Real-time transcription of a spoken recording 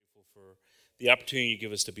for the opportunity you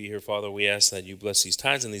give us to be here, Father. We ask that you bless these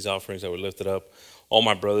tithes and these offerings that were lifted up. All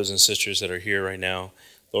my brothers and sisters that are here right now,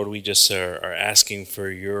 Lord, we just are asking for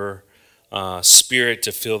your spirit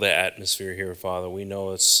to fill the atmosphere here, Father. We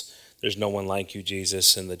know there's no one like you,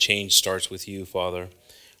 Jesus, and the change starts with you, Father.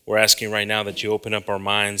 We're asking right now that you open up our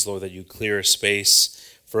minds, Lord, that you clear a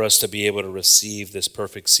space for us to be able to receive this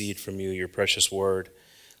perfect seed from you, your precious word.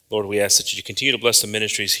 Lord, we ask that you continue to bless the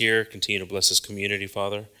ministries here, continue to bless this community,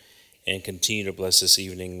 Father, and continue to bless this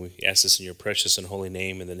evening. We ask this in your precious and holy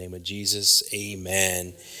name, in the name of Jesus.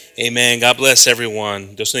 Amen. Amen. God bless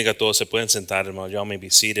everyone. Dios bendiga a todos. Se pueden sentar, hermano. Y'all may be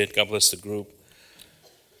seated. God bless the group.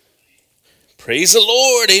 Praise the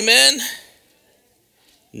Lord. Amen.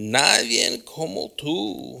 Nadie como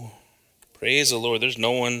tú. Praise the Lord. There's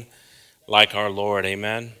no one like our Lord.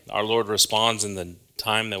 Amen. Our Lord responds in the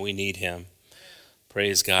time that we need him.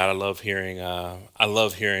 Praise God. I love hearing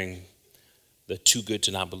the Too Good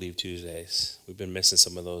to Not Believe Tuesdays. We've been missing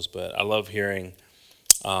some of those, but I love hearing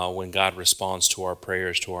when God responds to our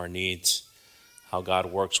prayers, to our needs, how God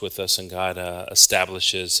works with us and God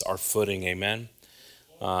establishes our footing. Amen.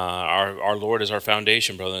 Our Lord is our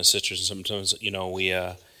foundation, brothers and sisters. And sometimes,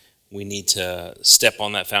 we need to step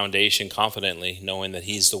on that foundation confidently, knowing that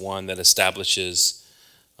He's the one that establishes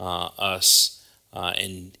us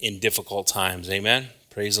in difficult times. Amen.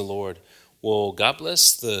 Praise the Lord. Well, God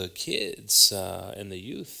bless the kids and the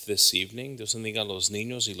youth this evening. Dios bendiga a los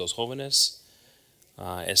niños y los jóvenes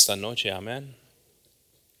esta noche. Amén.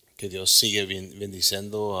 Que Dios sigue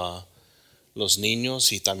bendiciendo a los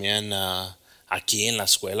niños y también aquí en la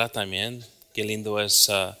escuela también. Qué lindo es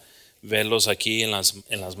verlos aquí en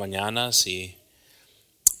las mañanas y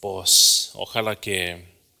pues ojalá que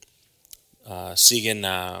siguen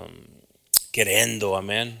queriendo,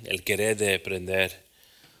 amén, el querer de aprender.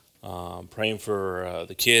 Praying for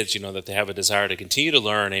the kids, that they have a desire to continue to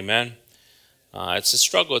learn. Amen. It's a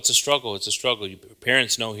struggle. It's a struggle. It's a struggle.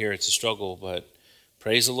 Parents know here it's a struggle, but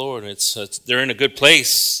praise the Lord. They're in a good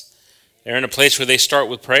place. They're in a place where they start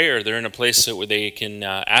with prayer. They're in a place where they can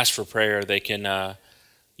ask for prayer. They can,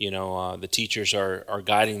 the teachers are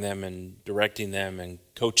guiding them and directing them and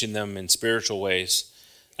coaching them in spiritual ways.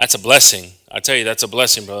 That's a blessing. I tell you, that's a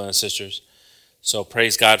blessing, brothers and sisters. So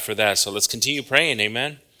praise God for that. So let's continue praying.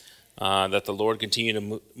 Amen. That the Lord continue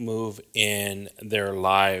to move in their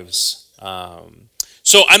lives.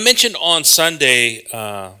 So I mentioned on Sunday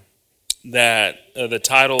that the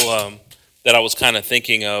title that I was kind of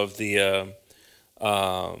thinking of for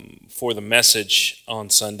the message on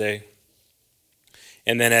Sunday,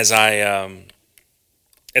 and then as I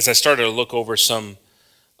started to look over some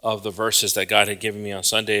of the verses that God had given me on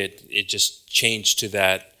Sunday, it just changed to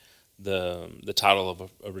that the title of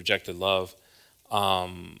a rejected love.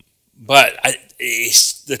 But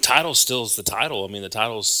the title still is the title. I mean, the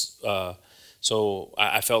title's. So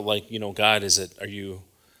I felt like, God, are you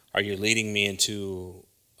leading me into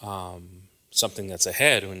something that's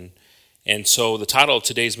ahead? And so the title of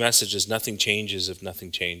today's message is "Nothing Changes If Nothing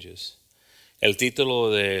Changes." El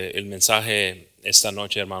título del mensaje esta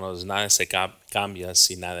noche, hermanos, nada se cambia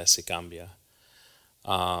si nada se cambia.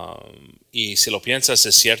 Y si lo piensas,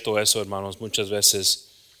 es cierto eso, hermanos. Muchas veces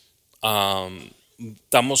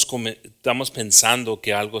estamos pensando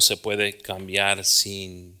que algo se puede cambiar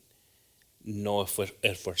sin no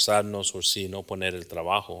esforzarnos o sin no poner el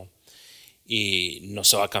trabajo. Y no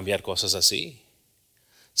se va a cambiar cosas así.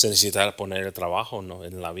 Se necesita poner el trabajo, ¿no?,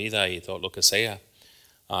 en la vida y todo lo que sea.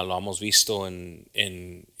 Lo hemos visto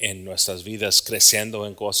en nuestras vidas, creciendo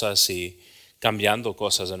en cosas y cambiando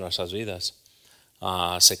cosas en nuestras vidas.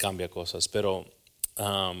 Se cambia cosas. Pero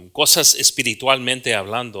cosas espiritualmente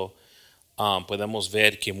hablando, podemos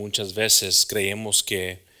ver que muchas veces creemos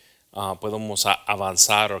que podemos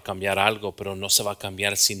avanzar o cambiar algo, pero no se va a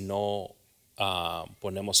cambiar si no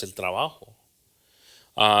ponemos el trabajo.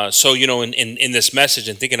 So, in this message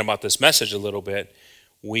and thinking about this message a little bit,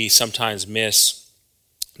 we sometimes miss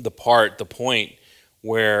the point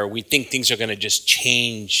where we think things are going to just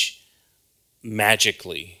change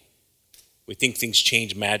magically. We think things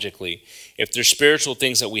change magically. If there's spiritual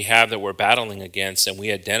things that we have that we're battling against and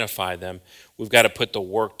we identify them, we've got to put the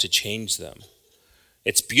work to change them.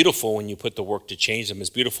 It's beautiful when you put the work to change them. It's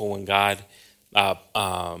beautiful when God,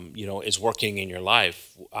 is working in your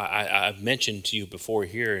life. I've mentioned to you before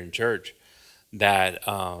here in church that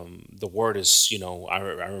the word is, I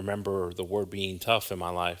remember the word being tough in my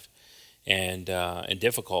life and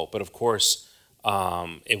difficult. But of course,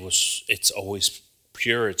 it's always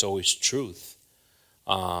pure. It's always truth.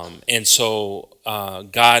 And so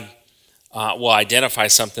God will identify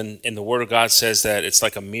something, and the Word of God says that it's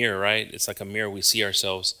like a mirror, right? It's like a mirror. We see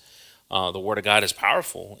ourselves The Word of God is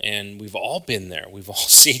powerful, and we've all been there. We've all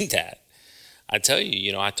seen that. I tell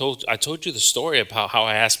you, I told you the story about how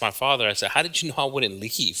I asked my father. I said, "How did you know I wouldn't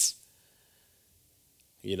leave?"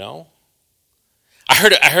 You know, I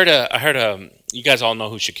heard. You guys all know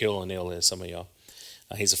who Shaquille O'Neal is. Some of y'all.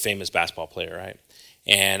 He's a famous basketball player, right?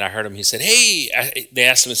 And I heard him. He said, "Hey," they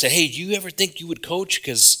asked him and said, "Hey, do you ever think you would coach?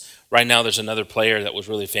 Because right now there's another player that was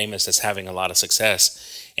really famous that's having a lot of success."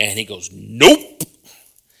 And he goes, "Nope."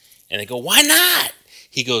 And they go, "Why not?"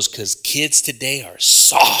 He goes, "Because kids today are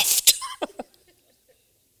soft."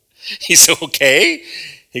 He said, "Okay."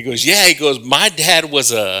 He goes, "Yeah." He goes, "My dad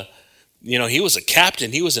was he was a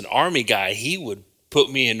captain. He was an army guy. He would put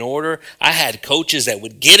me in order. I had coaches that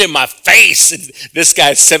would get in my face." And this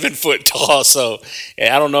guy's 7 foot tall, so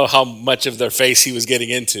I don't know how much of their face he was getting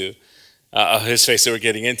into, his face they were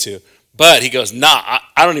getting into. But he goes, "Nah,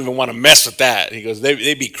 I don't even want to mess with that." He goes,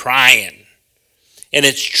 they'd be crying. And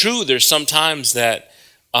it's true. There's sometimes that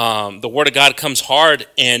the Word of God comes hard.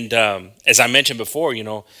 And as I mentioned before,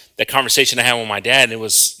 that conversation I had with my dad, it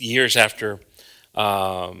was years after,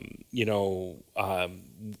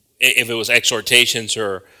 if it was exhortations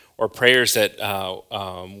or prayers that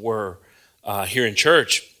were here in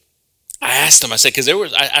church, I asked him, I said, because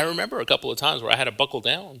I remember a couple of times where I had to buckle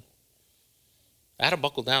down.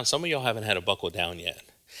 Some of y'all haven't had to buckle down yet.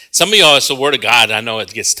 Some of y'all, it's the Word of God. I know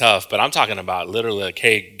it gets tough, but I'm talking about literally like,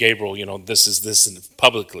 "Hey, Gabriel, this is this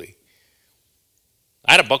publicly."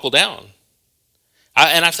 I had to buckle down.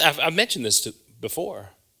 I've mentioned this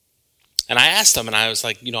before. And I asked him, and I was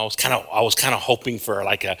like, I was kind of hoping for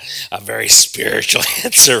like a very spiritual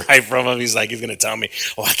answer right from him. He's going to tell me,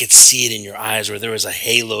 "Oh, I could see it in your eyes," or there was a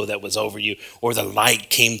halo that was over you, or the light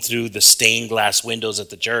came through the stained glass windows at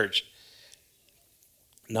the church.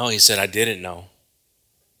 No, he said, "I didn't know.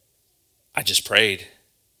 I just prayed."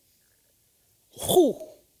 Whew.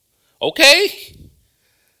 Okay.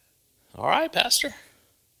 All right, Pastor.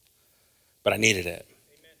 But I needed it.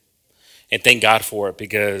 Amen. And thank God for it,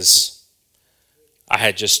 because I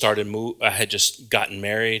had just gotten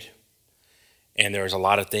married, and there was a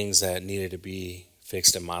lot of things that needed to be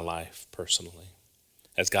fixed in my life personally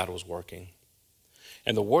as God was working.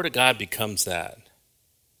 And the Word of God becomes that.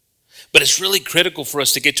 But it's really critical for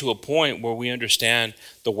us to get to a point where we understand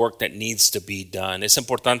the work that needs to be done. Es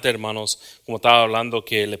importante, hermanos, como estaba hablando,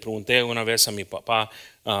 que le pregunté una vez a mi papá,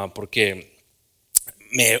 porque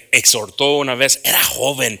me exhortó una vez, era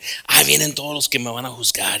joven, vienen todos los que me van a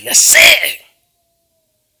juzgar, ya sé.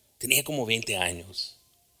 Tenía como 20 años.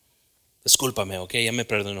 Discúlpame, ok, ya me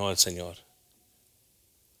perdonó el Señor.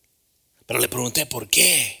 Pero le pregunté, ¿por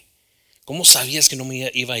qué? ¿Cómo sabías que no me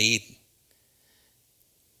iba a ir?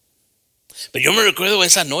 Pero yo me recuerdo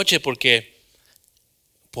esa noche porque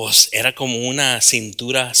pues era como una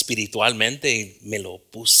cintura espiritualmente y me lo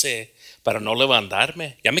puse para no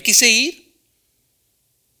levantarme. Ya me quise ir.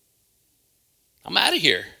 I'm out of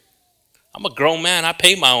here. I'm a grown man. I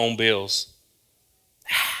pay my own bills.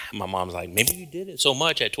 My mom's like, "Maybe you did it so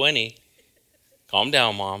much at 20. Calm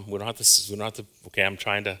down, Mom. We don't have to. Okay, I'm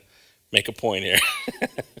trying to make a point here."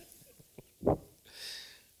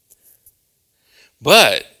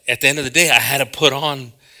 But at the end of the day, I had to put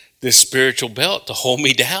on this spiritual belt to hold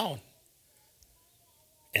me down.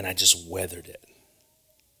 And I just weathered it.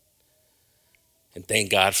 And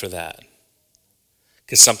thank God for that.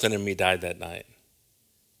 Because something in me died that night.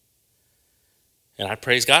 And I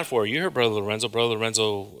praise God for it. You heard Brother Lorenzo. Brother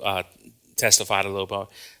Lorenzo testified a little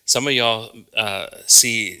about. Some of y'all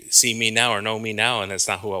see me now or know me now, and that's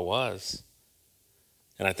not who I was.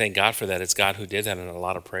 And I thank God for that. It's God who did that, and a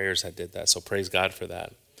lot of prayers that did that. So praise God for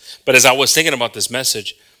that. But as I was thinking about this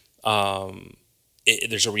message,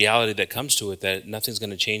 there's a reality that comes to it that nothing's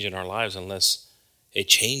going to change in our lives unless it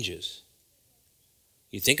changes.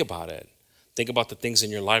 You think about it. Think about the things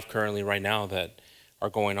in your life currently right now that are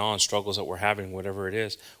going on, struggles that we're having, whatever it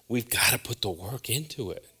is. We've got to put the work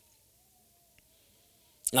into it.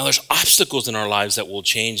 Now, there's obstacles in our lives that will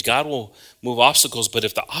change. God will move obstacles, but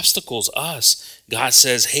if the obstacle's us, God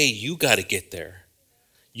says, "Hey, you got to get there.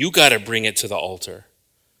 You got to bring it to the altar.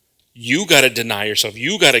 You got to deny yourself.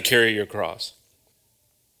 You got to carry your cross."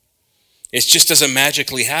 It just doesn't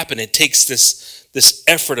magically happen. It takes this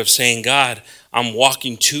effort of saying, "God, I'm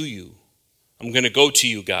walking to you. I'm going to go to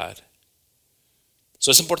you, God."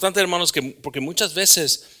 So es importante, hermanos, porque muchas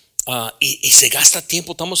veces y se gasta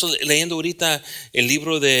tiempo. Estamos leyendo ahorita el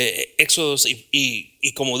libro de Éxodos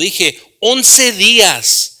y como dije, 11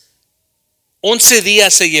 días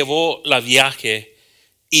se llevó la viaje,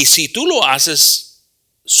 y si tú lo haces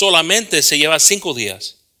solamente se lleva 5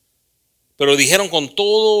 días. Pero dijeron con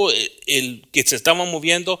todo el que se estaba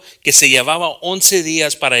moviendo que se llevaba 11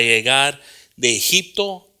 días para llegar de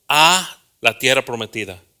Egipto a la tierra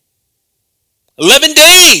prometida. 11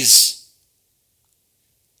 days.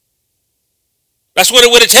 That's what it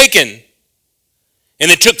would have taken. And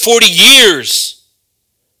it took 40 years.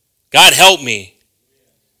 God help me.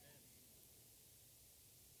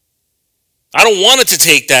 I don't want it to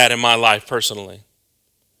take that in my life personally.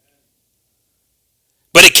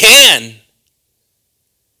 But it can.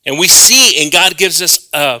 And we see, and God gives us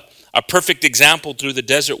a perfect example through the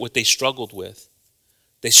desert what they struggled with.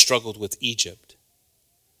 They struggled with Egypt.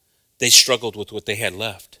 They struggled with what they had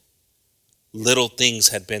left. Little things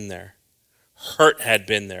had been there. Hurt had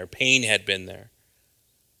been there. Pain had been there.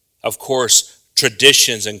 Of course,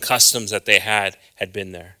 traditions and customs that they had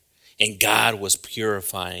been there. And God was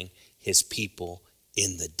purifying his people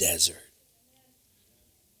in the desert.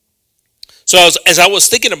 So as I was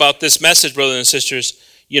thinking about this message, brothers and sisters,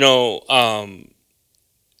 for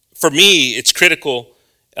me, it's critical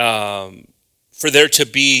for there to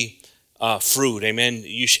be fruit. Amen. And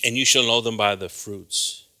you shall know them by the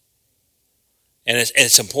fruits. And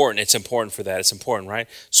it's important. It's important for that. It's important, right?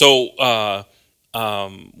 So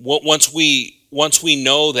once we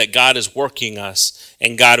know that God is working us,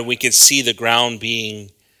 and we can see the ground being,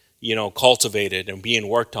 cultivated and being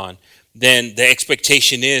worked on, then the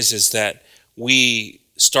expectation is that we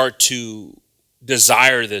start to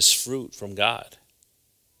desire this fruit from God.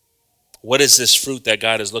 What is this fruit that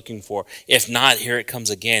God is looking for? If not, here it comes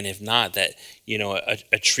again. If not, that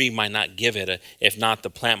a tree might not give it. If not, the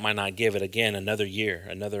plant might not give it again. Another year,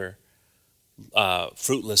 another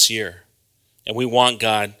fruitless year, and we want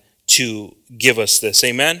God to give us this.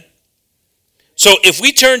 Amen. So if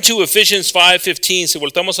we turn to Ephesians 5:15, si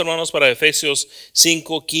voltamos hermanos para Efesios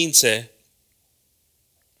 5:15,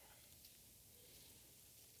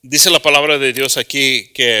 dice la palabra de Dios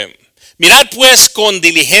aquí que mirad pues con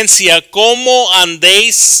diligencia cómo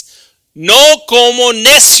andéis, no como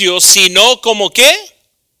necios, sino como ¿qué?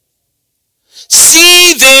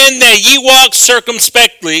 See then that ye walk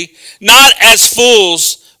circumspectly, not as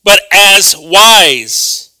fools, but as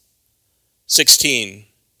wise. 16.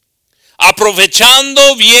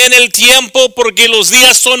 Aprovechando bien el tiempo porque los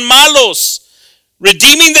días son malos.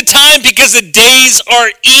 Redeeming the time because the days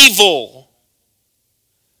are evil.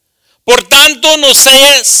 Por tanto no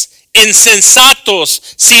seas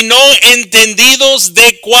insensatos, sino entendidos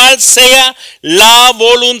de cuál sea la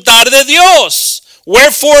voluntad de Dios.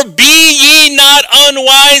 Wherefore be ye not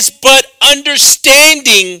unwise, but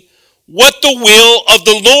understanding what the will of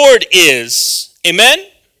the Lord is. Amen?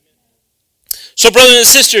 So brothers and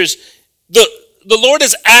sisters, the Lord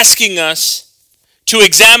is asking us to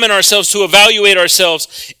examine ourselves, to evaluate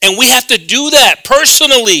ourselves, and we have to do that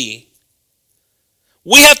personally.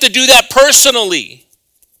 We have to do that personally.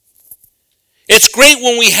 It's great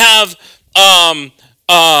when we have,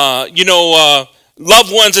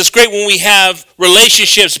 loved ones. It's great when we have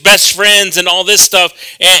relationships, best friends, and all this stuff.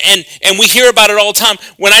 And we hear about it all the time.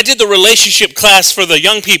 When I did the relationship class for the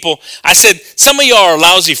young people, I said, some of y'all are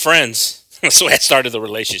lousy friends. That's the way I started the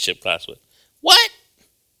relationship class with. What?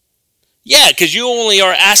 Yeah, because you only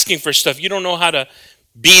are asking for stuff. You don't know how to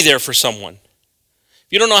be there for someone. If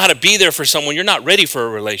you don't know how to be there for someone, you're not ready for a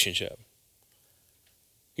relationship.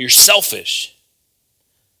 You're selfish.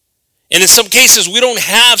 And in some cases, we don't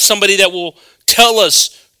have somebody that will tell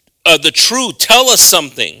us the truth, tell us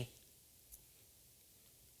something.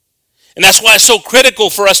 And that's why it's so critical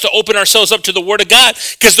for us to open ourselves up to the Word of God,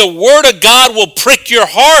 because the Word of God will prick your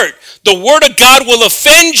heart. The Word of God will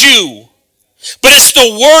offend you. But it's the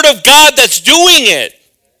Word of God that's doing it.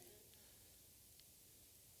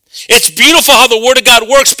 It's beautiful how the Word of God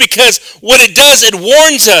works, because what it does, it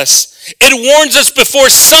warns us. It warns us before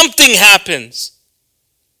something happens.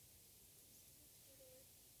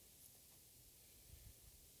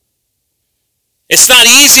 It's not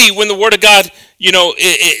easy when the Word of God,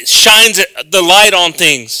 it shines the light on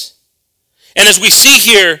things. And as we see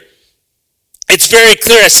here, it's very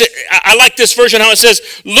clear. I like this version, how it says,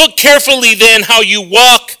 look carefully then how you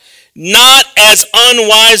walk, not as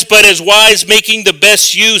unwise, but as wise, making the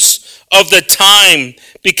best use of the time,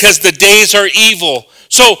 because the days are evil.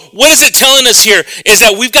 So what is it telling us here? Is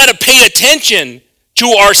that we've got to pay attention to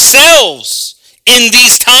ourselves in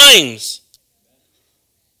these times.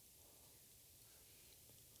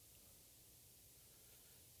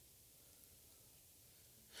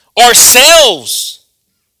 Ourselves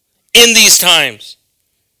in these times.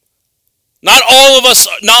 Not all of us,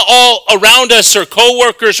 not all around us or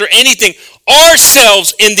co-workers or anything.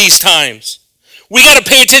 Ourselves in these times. We got to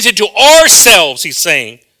pay attention to ourselves, he's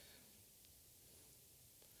saying.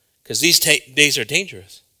 Because these days are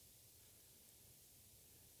dangerous.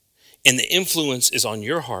 And the influence is on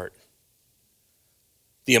your heart.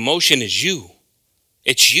 The emotion is you.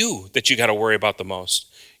 It's you that you got to worry about the most.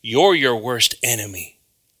 You're your worst enemy.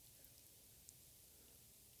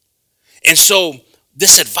 And so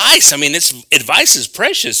this advice, advice is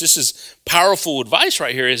precious. This is powerful advice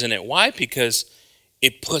right here, isn't it? Why? Because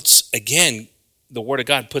it puts, again, the Word of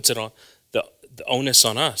God puts it on the onus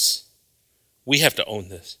on us. We have to own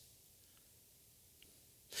this.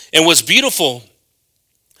 And what's beautiful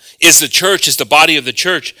is the church, is the body of the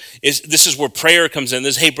church. This is where prayer comes in.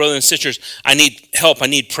 This, hey, brothers and sisters, I need help. I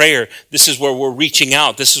need prayer. This is where we're reaching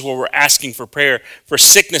out. This is where we're asking for prayer for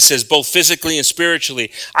sicknesses, both physically and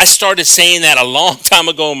spiritually. I started saying that a long time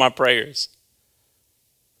ago in my prayers.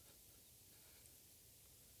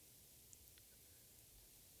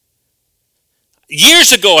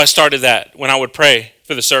 Years ago, I started that when I would pray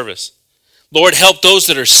for the service. Lord, help those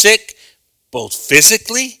that are sick, both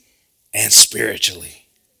physically and spiritually.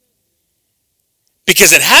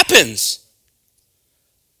 Because it happens.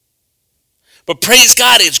 But praise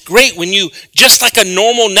God, it's great when you, just like a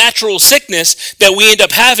normal natural sickness that we end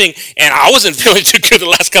up having, and I wasn't feeling too good the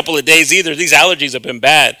last couple of days either. These allergies have been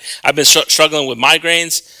bad. I've been struggling with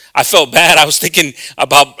migraines. I felt bad. I was thinking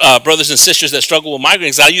about brothers and sisters that struggle with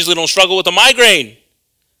migraines. I usually don't struggle with a migraine.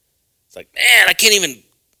 It's like, man, I can't even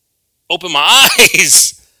open my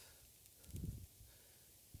eyes.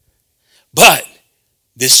 But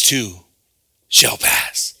this too shall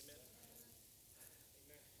pass.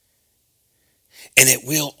 And it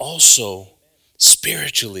will also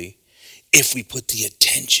spiritually if we put the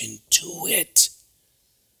attention to it.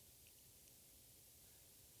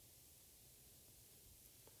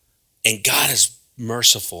 And God is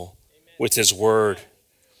merciful with his word.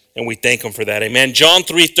 And we thank him for that. Amen. John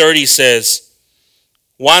 3:30 says,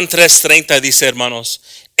 Juan 3:30 dice, hermanos,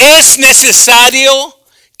 es necesario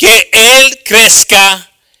que él crezca,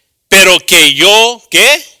 pero que yo,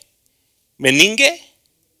 ¿qué? Mengue.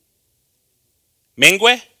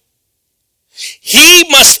 He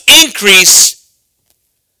must increase,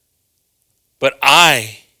 but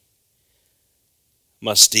I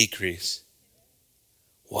must decrease.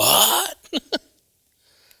 What?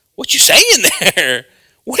 What you saying there?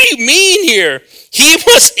 What do you mean here? He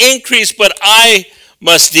must increase, but I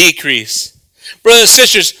must decrease. Brothers and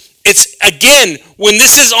sisters, it's again, when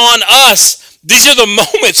this is on us, these are the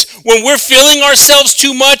moments when we're feeling ourselves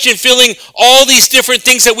too much and feeling all these different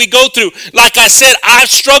things that we go through. Like I said,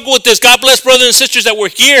 I've struggled with this. God bless brothers and sisters that were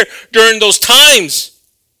here during those times.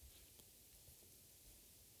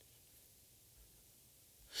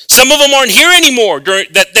 Some of them aren't here anymore during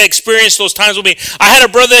that they experienced those times with me. I had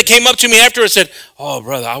a brother that came up to me after and said, oh,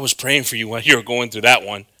 brother, I was praying for you when you were going through that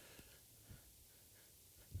one.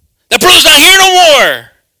 That brother's not here no more.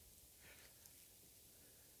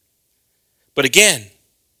 But again,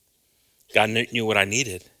 God knew what I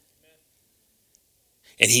needed.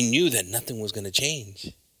 And he knew that nothing was going to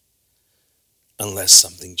change unless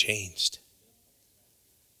something changed.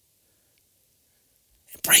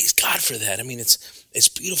 And praise God for that. I mean, it's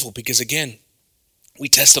beautiful because, again, we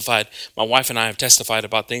testified. My wife and I have testified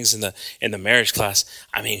about things in the marriage class.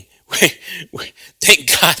 I mean,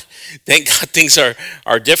 thank God things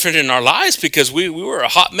are different in our lives because we were a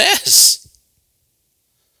hot mess.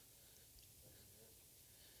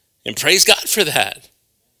 And praise God for that.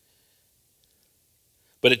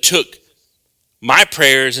 But it took my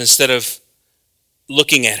prayers, instead of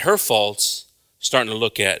looking at her faults, starting to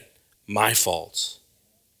look at my faults.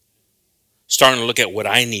 Starting to look at what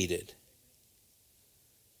I needed.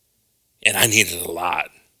 And I needed a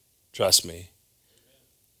lot. Trust me.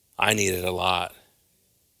 I needed a lot.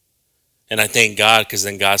 And I thank God, because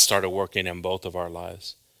then God started working in both of our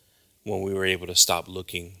lives when we were able to stop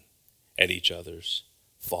looking at each other's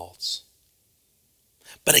faults.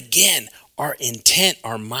 But again, our intent,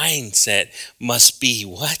 our mindset must be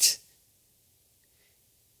what?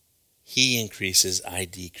 He increases, I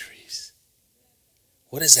decrease.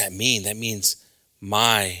 What does that mean? That means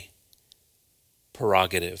my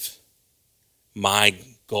prerogative, my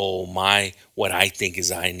goal, what I think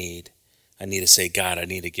is I need. I need to say, God, I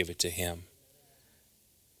need to give it to him.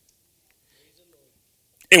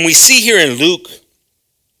 And we see here in Luke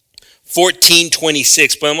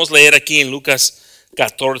 14:26. Podemos leer aquí en Lucas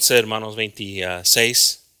 14, hermanos,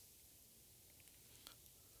 26.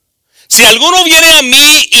 Si alguno viene a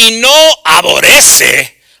mí y no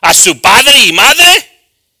aborrece a su padre y madre,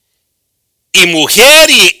 y mujer,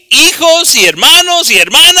 y hijos, y hermanos, y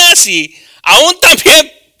hermanas, y aún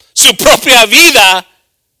también su propia vida,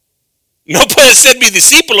 no puede ser mi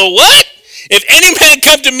discípulo. What? If any man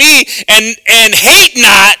come to me and hate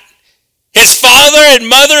not his father and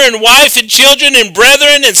mother and wife and children and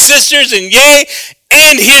brethren and sisters and yea,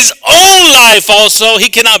 and his own life also, he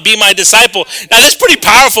cannot be my disciple. Now that's pretty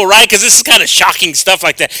powerful, right? Because this is kind of shocking stuff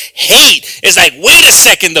like that. Hate is like, wait a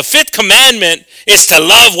second, the fifth commandment is to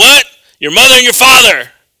love what? Your mother and your father.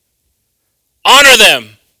 Honor them.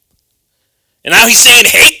 And now he's saying,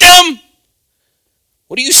 hate them?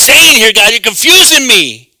 What are you saying here, God? You're confusing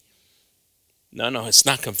me. No, it's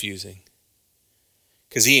not confusing.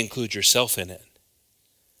 Because he includes yourself in it.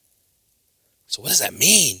 So what does that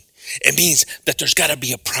mean? It means that there's got to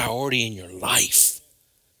be a priority in your life.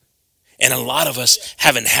 And a lot of us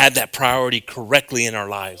haven't had that priority correctly in our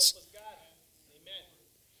lives.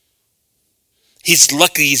 He's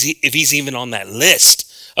lucky if he's even on that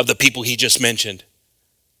list of the people he just mentioned.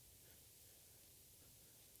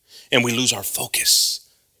 And we lose our focus.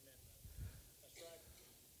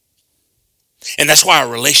 And that's why our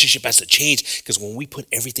relationship has to change, because when we put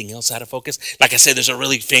everything else out of focus, like I said, there's a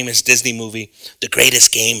really famous Disney movie, The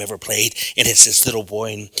Greatest Game Ever Played, and it's this little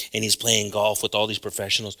boy and he's playing golf with all these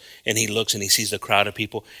professionals, and he looks and he sees the crowd of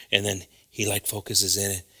people, and then he like focuses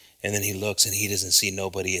in it, and then he looks and he doesn't see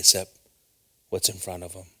nobody except what's in front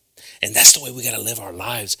of him. And that's the way we got to live our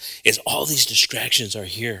lives, is all these distractions are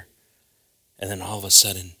here, and then all of a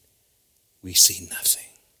sudden we see nothing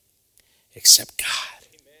except God.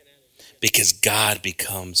 Because God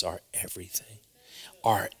becomes our everything.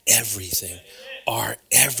 Our everything. Our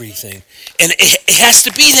everything. And it has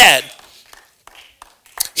to be that.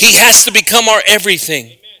 He has to become our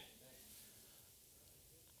everything.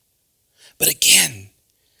 But again,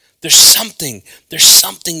 there's something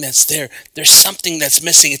that's there. There's something that's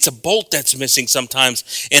missing. It's a bolt that's missing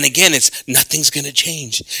sometimes. And again, it's nothing's going to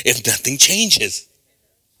change if nothing changes.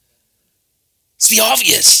 It's the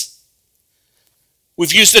obvious.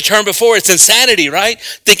 We've used the term before. It's insanity, right?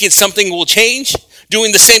 Thinking something will change,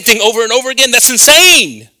 doing the same thing over and over again. That's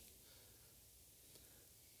insane.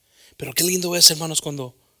 Pero qué lindo es, hermanos,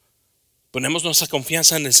 cuando ponemos nuestra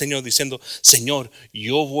confianza en el Señor diciendo, Señor,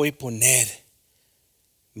 yo voy a poner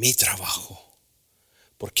mi trabajo,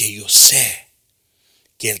 porque yo sé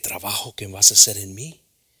que el trabajo que vas a hacer en mí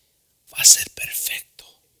va a ser perfecto.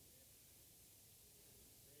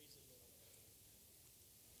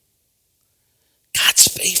 God's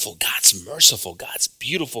faithful, God's merciful, God's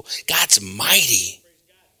beautiful, God's mighty.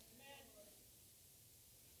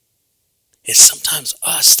 It's sometimes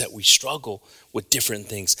us that we struggle with different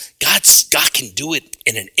things. God can do it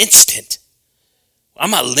in an instant.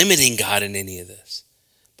 I'm not limiting God in any of this.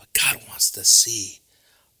 But God wants to see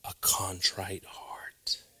a contrite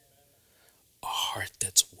heart. A heart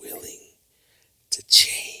that's willing to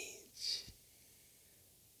change.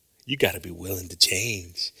 You got to be willing to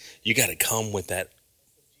change. You got to come with that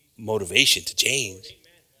motivation to change.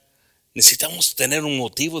 Necesitamos tener un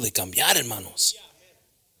motivo de cambiar, hermanos.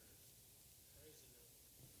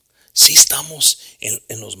 Si estamos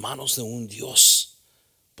en las manos de un Dios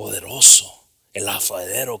poderoso, el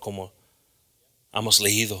alfarero, como hemos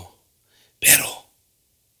leído. Pero,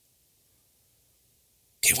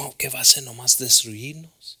 ¿qué va a hacer nomás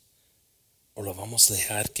destruirnos? ¿O lo vamos a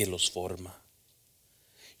dejar que los forma?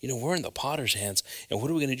 You know, we're in the potter's hands, and what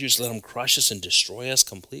are we going to do? Just let him crush us and destroy us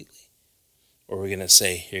completely? Or are we going to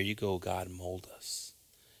say, here you go, God, mold us,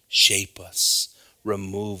 shape us,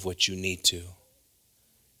 remove what you need to?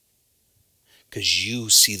 Because you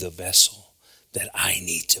see the vessel that I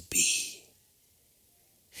need to be.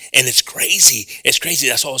 And it's crazy. It's crazy.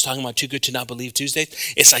 That's what I was talking about, Too Good to Not Believe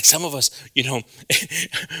Tuesdays. It's like some of us, you know,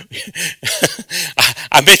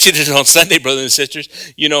 I mentioned it on Sunday, brothers and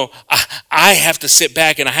sisters. You know, I have to sit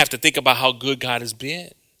back and I have to think about how good God has been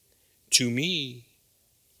to me.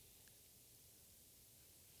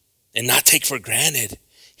 And not take for granted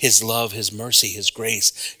his love, his mercy, his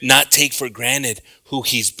grace. Not take for granted who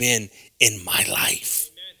he's been in my life.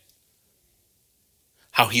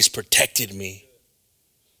 How he's protected me.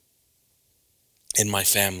 In my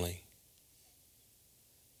family.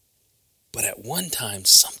 But at one time,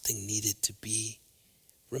 something needed to be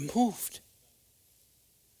removed.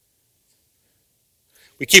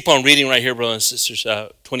 We keep on reading right here, brothers and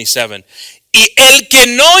sisters, 27. Y el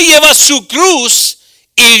que no lleva su cruz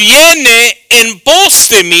y viene en pos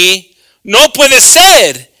de mí, no puede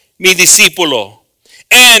ser mi discípulo.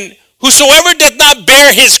 And whosoever does not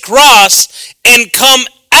bear his cross and come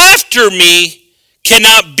after me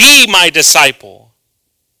cannot be my disciple.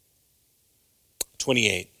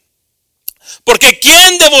 28. Porque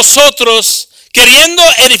 ¿quién de vosotros, queriendo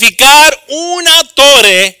edificar una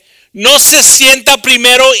torre, no se sienta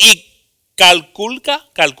primero y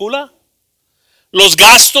calcula los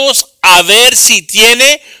gastos a ver si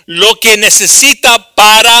tiene lo que necesita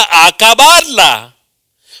para acabarla.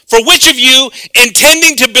 For which of you,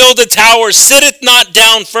 intending to build a tower, sitteth not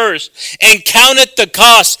down first, and counteth the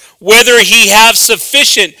cost, whether he have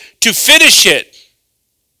sufficient to finish it?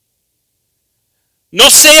 No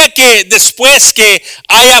sea que después que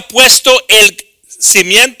haya puesto el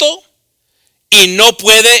cimiento y no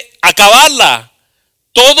puede acabarla,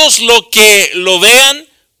 todos los que lo vean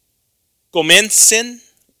comiencen,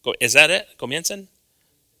 ¿is that it? Comiencen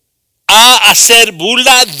a hacer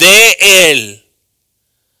burla de él.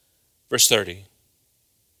 Verse 30.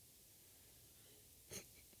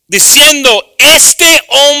 Diciendo, este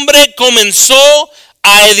hombre comenzó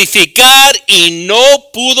a edificar y no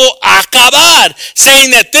pudo acabar.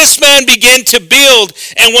 Saying that this man began to build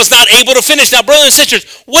and was not able to finish. Now, brothers and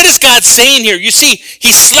sisters, what is God saying here? You see,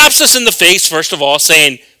 he slaps us in the face, first of all,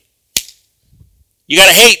 saying, you got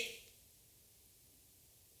to hate.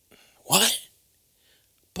 What?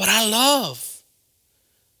 But I love.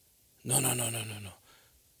 No.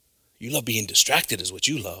 You love being distracted is what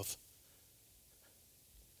you love.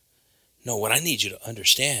 No, what I need you to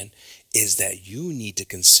understand is that you need to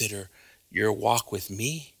consider your walk with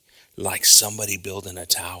me like somebody building a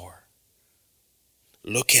tower.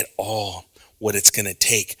 Look at all what it's going to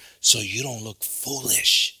take so you don't look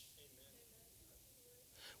foolish.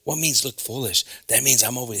 What means look foolish? That means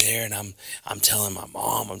I'm over there and I'm telling my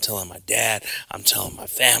mom, I'm telling my dad, I'm telling my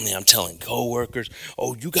family, I'm telling coworkers,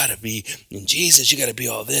 oh, you got to be in Jesus, you got to be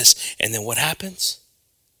all this. And then what happens?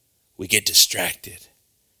 We get distracted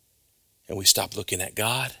and we stop looking at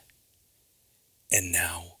God, and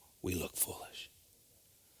now we look foolish.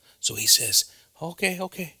 So he says, okay,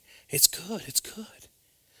 it's good,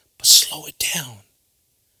 but slow it down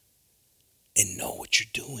and know what you're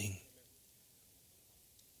doing.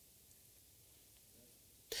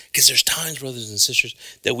 Because there's times, brothers and sisters,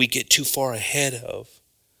 that we get too far ahead of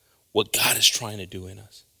what God is trying to do in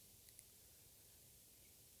us.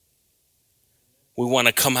 We want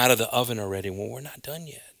to come out of the oven already when we're not done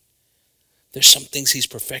yet. There's some things he's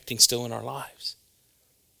perfecting still in our lives.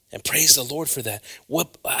 And praise the Lord for that.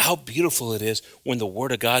 How beautiful it is when the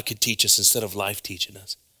Word of God could teach us instead of life teaching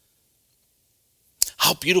us.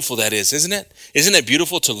 How beautiful that is, isn't it? Isn't it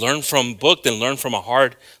beautiful to learn from a book than learn from a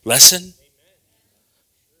hard lesson?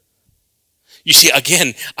 You see,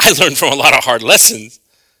 again, I learned from a lot of hard lessons.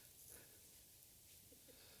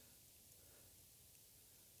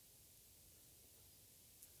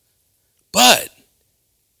 But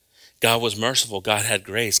God was merciful. God had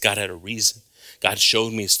grace. God had a reason. God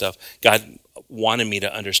showed me stuff. God wanted me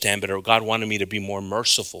to understand better. God wanted me to be more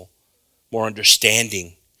merciful, more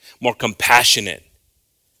understanding, more compassionate.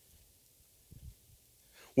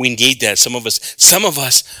 We need that. Some of us,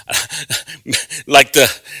 like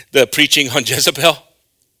the preaching on Jezebel.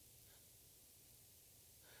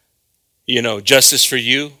 You know, justice for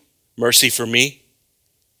you, mercy for me.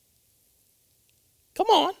 Come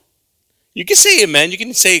on. You can say amen. You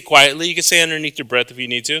can say it quietly. You can say underneath your breath if you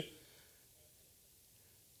need to.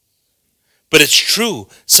 But it's true.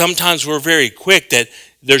 Sometimes we're very quick that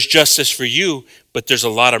there's justice for you, but there's a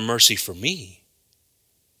lot of mercy for me.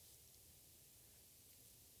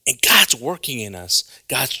 And God's working in us.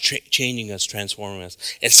 God's changing us, transforming us.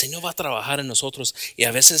 El Señor va a trabajar en nosotros y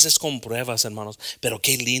a veces es con pruebas, hermanos. Pero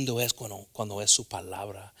qué lindo es cuando es su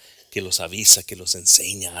palabra que los avisa, que los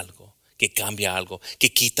enseña algo, que cambia algo,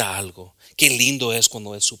 que quita algo. Qué lindo es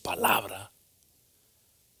cuando es su palabra.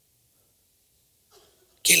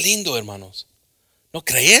 Qué lindo, hermanos. ¿No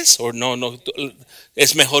crees? ¿O no,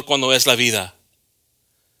 es mejor cuando es la vida?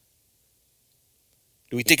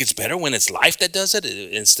 Do we think it's better when it's life that does it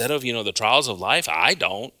instead of, the trials of life? I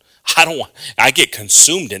don't. I get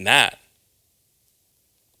consumed in that.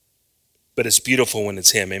 But it's beautiful when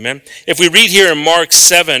it's him. Amen. If we read here in Mark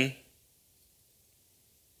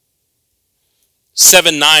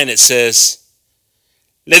 7:9, it says,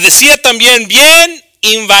 le decía también, bien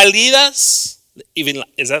invalidas.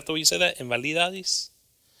 Is that the way you say that? Invalidades.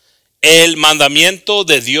 El mandamiento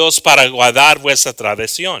de Dios para guardar vuestra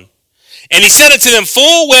tradición. And he said unto them,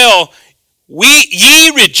 full well,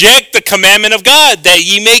 ye reject the commandment of God, that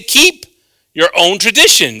ye may keep your own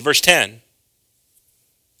tradition. Verse 10.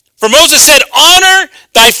 For Moses said, honor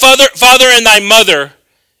thy father and thy mother,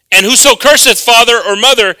 and whoso curseth father or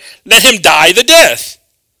mother, let him die the death.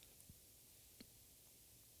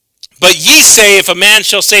 But ye say, if a man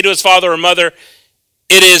shall say to his father or mother,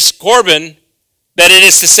 it is Corban, that it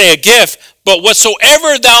is to say a gift, but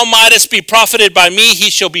whatsoever thou mightest be profited by me,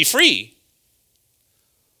 he shall be free.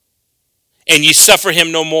 And ye suffer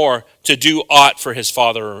him no more to do aught for his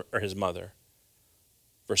father or his mother.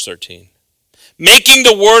 Verse 13. making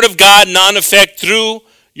the word of God non-effect through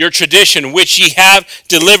your tradition, which ye have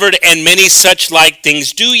delivered, and many such like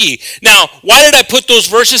things do ye. Now, why did I put those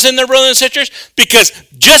verses in there, brothers and sisters? Because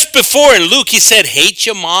just before in Luke, he said, hate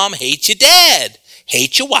your mom, hate your dad,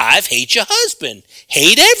 hate your wife, hate your husband,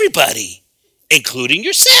 hate everybody, including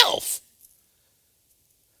yourself.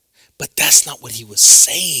 But that's not what he was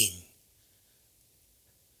saying.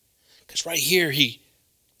 Because right here, he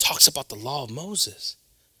talks about the law of Moses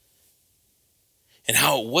and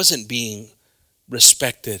how it wasn't being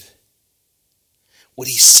respected. What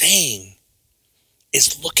he's saying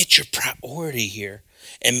is, look at your priority here.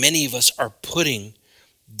 And many of us are putting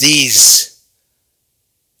these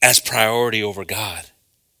as priority over God.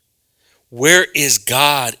 Where is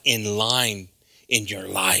God in line in your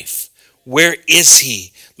life? Where is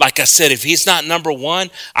he? Like I said, if he's not number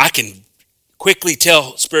one, I can quickly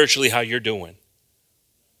tell spiritually how you're doing.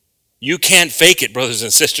 You can't fake it, brothers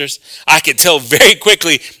and sisters. I can tell very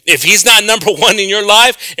quickly if he's not number one in your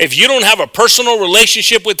life, if you don't have a personal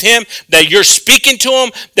relationship with him, that you're speaking to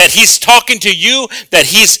him, that he's talking to you, that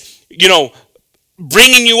he's,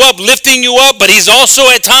 bringing you up, lifting you up, but he's also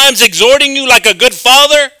at times exhorting you like a good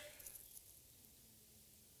father.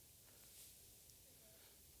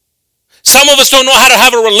 Some of us don't know how to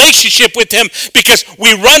have a relationship with him because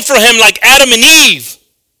we run for him like Adam and Eve.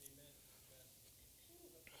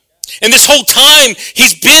 And this whole time,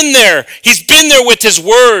 he's been there. He's been there with his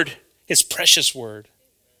word, his precious word.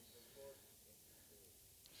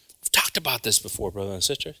 I've talked about this before, brothers and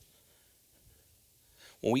sisters.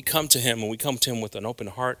 When we come to him, with an open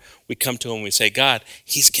heart, we come to him and we say, God,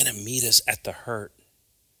 he's going to meet us at the hurt.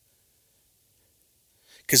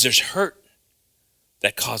 Because there's hurt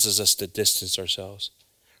that causes us to distance ourselves.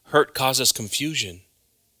 Hurt causes confusion.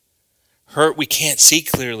 Hurt, we can't see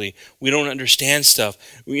clearly. We don't understand stuff.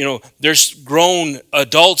 There's grown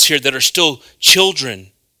adults here that are still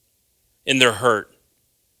children in their hurt.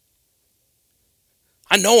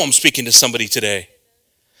 I know I'm speaking to somebody today.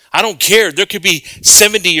 I don't care. There could be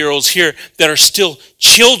 70-year-olds here that are still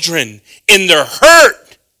children in their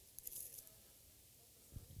hurt.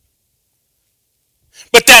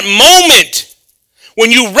 But that moment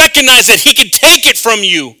when you recognize that he can take it from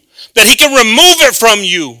you, that he can remove it from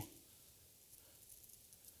you,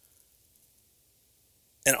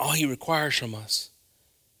 and all he requires from us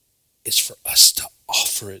is for us to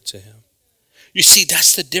offer it to him. You see,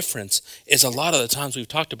 that's the difference, is a lot of the times we've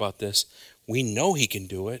talked about this, we know he can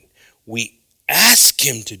do it. We ask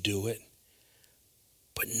him to do it,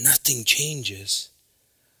 but nothing changes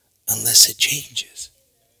unless it changes.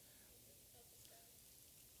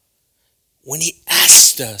 When he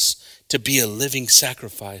asked us to be a living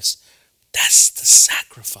sacrifice, that's the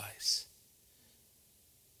sacrifice.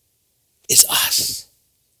 It's us.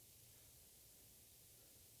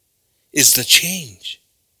 Is the change.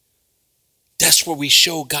 That's where we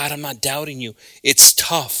show, God, I'm not doubting you. It's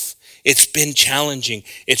tough. It's been challenging.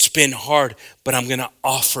 It's been hard, but I'm going to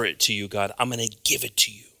offer it to you, God. I'm going to give it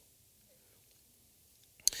to you.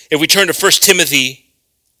 If we turn to 1 Timothy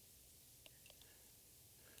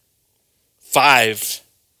 5.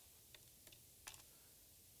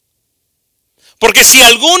 Porque si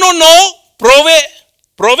alguno no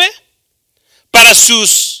prove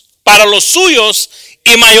para los suyos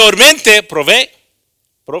y mayormente provee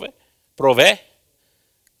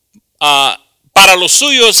para los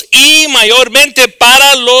suyos y mayormente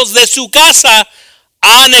para los de su casa,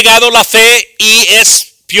 ha negado la fe y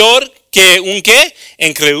es peor que un ¿qué?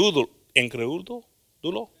 Incrédulo.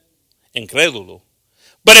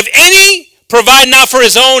 But if any provide not for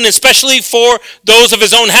his own, especially for those of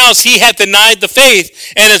his own house, he hath denied the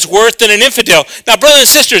faith and is worse than an infidel. Now, brothers and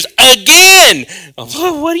sisters, again,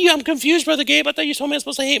 what are you? I'm confused, Brother Gabe. I thought you told me I'm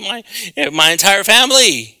supposed to hate my entire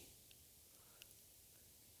family.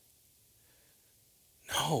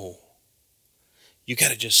 No. You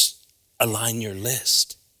got to just align your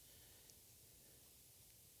list.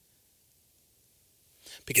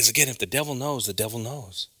 Because again, if the devil knows, the devil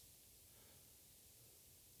knows.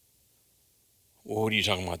 Well, what are you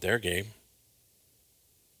talking about there, Gabe?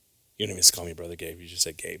 You didn't even call me Brother Gabe. You just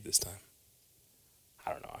said Gabe this time.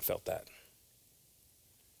 I don't know. I felt that.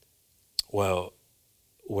 Well,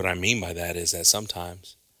 what I mean by that is that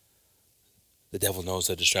sometimes the devil knows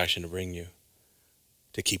the distraction to bring you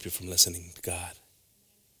to keep you from listening to God.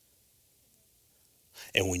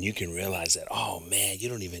 And when you can realize that, oh man, you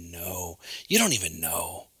don't even know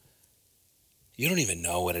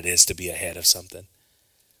what it is to be ahead of something.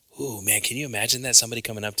 Ooh, man, can you imagine that? Somebody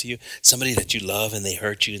coming up to you, somebody that you love and they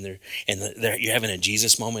hurt you and you're having a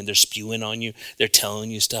Jesus moment. They're spewing on you. They're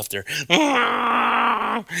telling you stuff.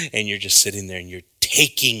 And you're just sitting there and you're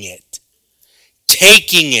taking it.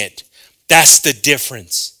 taking it. That's the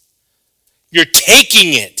difference. You're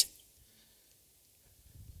taking it.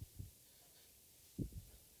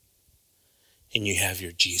 And you have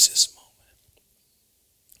your Jesus moment.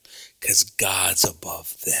 Because God's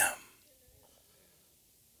above them.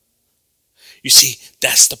 You see,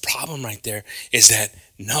 that's the problem right there, is that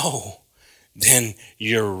no, then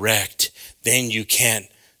you're wrecked. Then you can't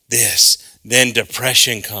this. Then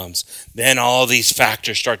depression comes. Then all these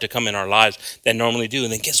factors start to come in our lives that normally do.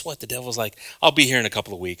 And then guess what? The devil's like, I'll be here in a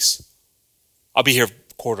couple of weeks. I'll be here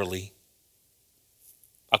quarterly.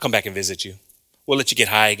 I'll come back and visit you. We'll let you get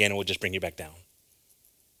high again and we'll just bring you back down.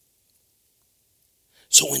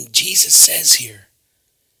 So when Jesus says here,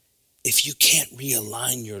 if you can't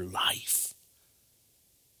realign your life,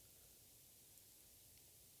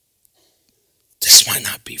 this might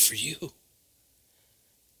not be for you.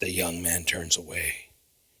 The young man turns away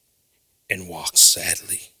and walks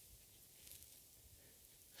sadly.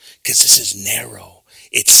 Because this is narrow.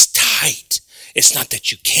 It's tight. It's not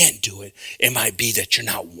that you can't do it. It might be that you're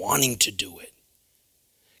not wanting to do it.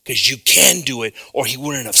 Because you can do it, or he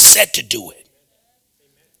wouldn't have said to do it.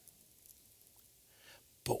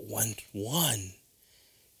 But when one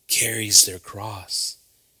carries their cross,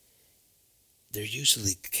 they're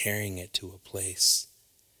usually carrying it to a place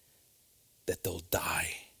that they'll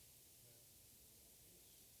die.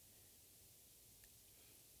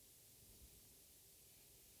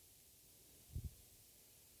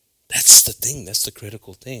 That's the thing. That's the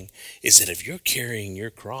critical thing. Is that if you're carrying your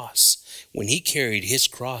cross, when he carried his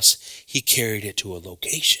cross, he carried it to a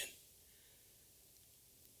location.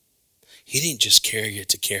 He didn't just carry it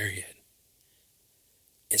to carry it.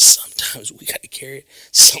 And sometimes we got to carry it.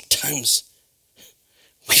 Sometimes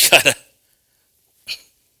we got to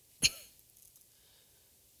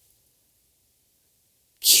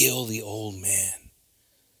kill the old man.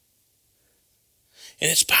 And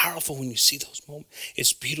it's powerful when you see those moments.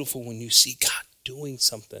 It's beautiful when you see God doing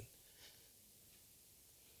something.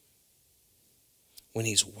 When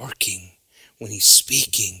he's working, when he's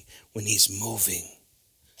speaking, when he's moving.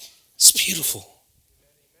 It's beautiful.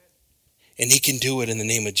 And he can do it in the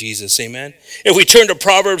name of Jesus. Amen. If we turn to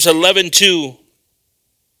Proverbs 11:2.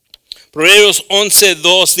 Proverbios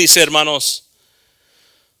 11:2 dice, hermanos.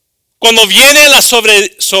 Cuando viene la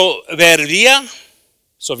soberbia.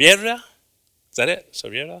 Is that it?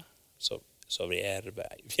 Soberbia? Soberbia.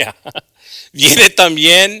 Yeah. Viene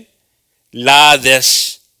también la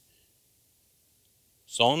deshonra.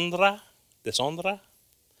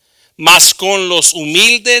 Mas con los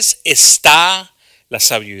humildes está la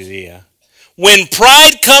sabiduría. When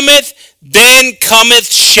pride cometh, then cometh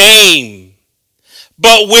shame.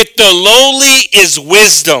 But with the lowly is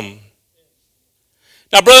wisdom.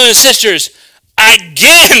 Now, brothers and sisters,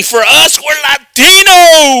 again, for us, we're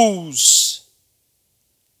Latinos.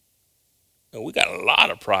 And we got a lot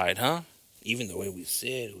of pride, huh? Even the way we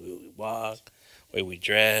sit, the way we walk, the way we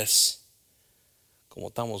dress, como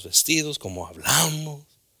estamos vestidos, como hablamos.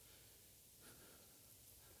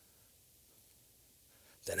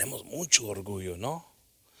 Tenemos mucho orgullo, ¿no?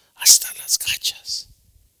 Hasta las cachas.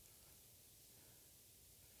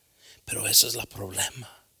 Pero ese es el problema.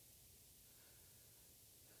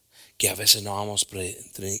 Que a veces no hemos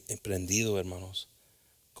aprendido, hermanos,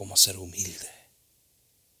 cómo ser humilde.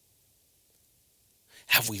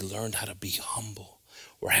 Have we learned how to be humble?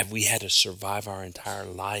 Or have we had to survive our entire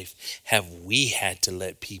life? Have we had to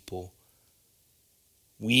let people,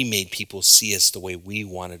 we made people see us the way we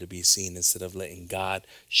wanted to be seen instead of letting God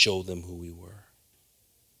show them who we were?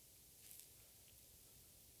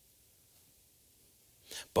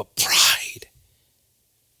 But pride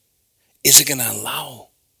isn't going to allow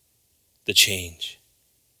the change.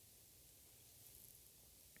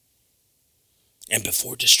 And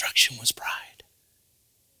before destruction was pride.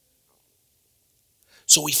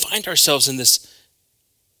 So we find ourselves in this,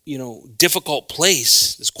 difficult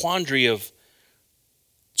place, this quandary of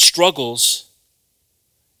struggles.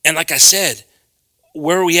 And like I said,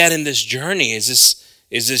 where are we at in this journey? Is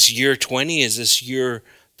this year 20? Is this year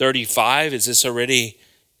 35? Is this already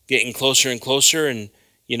getting closer and closer and,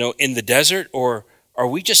 in the desert? Or are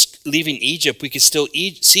we just leaving Egypt? We can still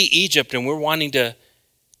see Egypt and we're wanting to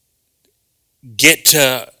get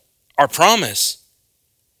to our promise.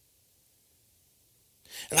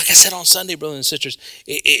 And like I said on Sunday, brothers and sisters,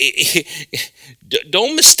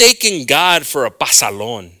 don't mistake God for a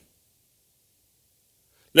pasalon.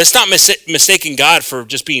 Let's not mistaken God for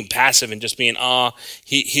just being passive and just being,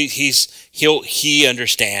 he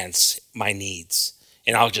understands my needs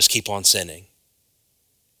and I'll just keep on sinning.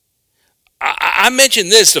 I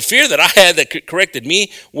mentioned this. The fear that I had that corrected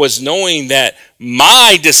me was knowing that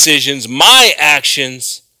my decisions, my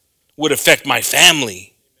actions would affect my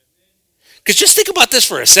family. Because just think about this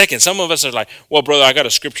for a second. Some of us are like, well, brother, I got a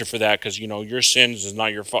scripture for that because, your sins is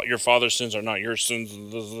not your fault. Your father's sins are not your sins.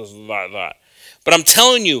 That. But I'm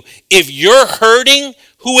telling you, if you're hurting,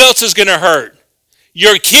 who else is going to hurt?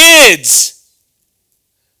 Your kids.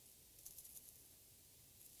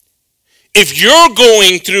 If you're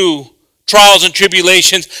going through trials and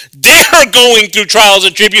tribulations, they're going through trials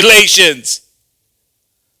and tribulations.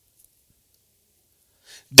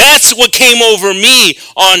 That's what came over me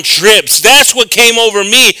on trips. That's what came over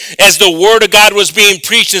me as the word of God was being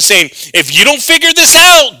preached and saying, if you don't figure this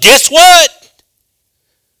out, guess what?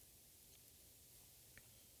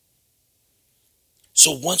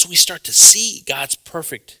 So once we start to see God's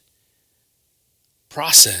perfect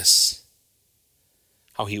process,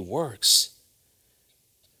 how he works,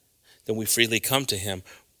 then we freely come to him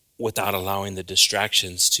without allowing the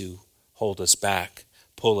distractions to hold us back,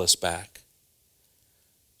 pull us back.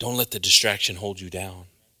 Don't let the distraction hold you down.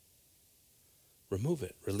 Remove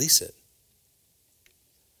it, release it.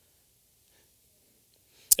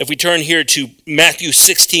 If we turn here to Matthew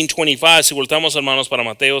 16:25, si voltamos, hermanos, para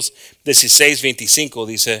Mateos 16:25,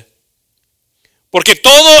 dice, porque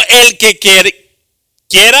todo el que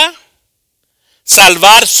quiera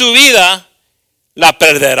salvar su vida, la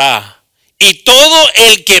perderá. Y todo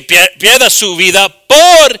el que pierda su vida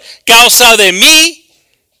por causa de mí,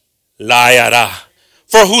 la hallará.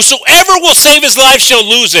 For whosoever will save his life shall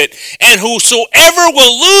lose it. And whosoever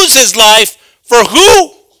will lose his life, for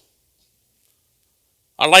who?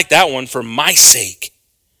 I like that one. For my sake,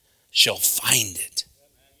 shall find it.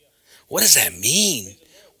 What does that mean?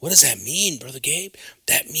 What does that mean, Brother Gabe?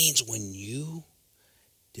 That means when you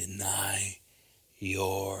deny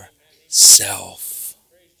yourself.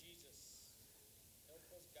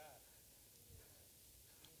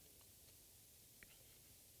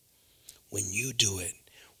 When you do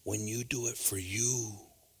it for you.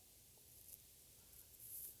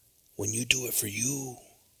 When you do it for you.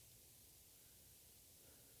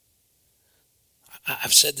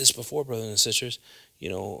 I've said this before, brothers and sisters,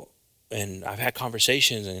 and I've had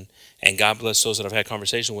conversations, and God bless those that I've had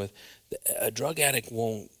conversation with. A drug addict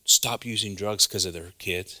won't stop using drugs because of their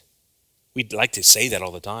kids. We'd like to say that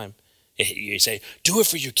all the time. You say, do it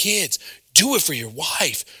for your kids. Do it for your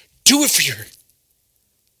wife. Do it for your...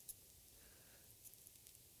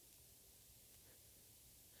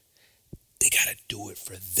 They got to do it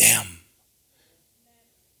for them.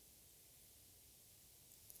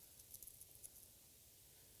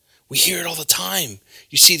 We hear it all the time.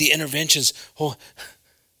 You see the interventions. Oh,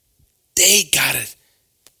 they got to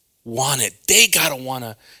want it. They got to want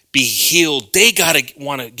to be healed. They got to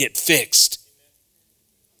want to get fixed.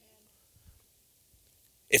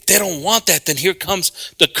 If they don't want that, then here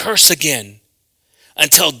comes the curse again.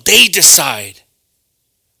 Until they decide.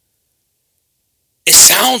 It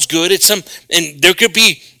sounds good. And there could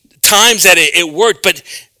be times that it worked, but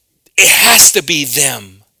it has to be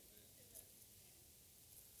them.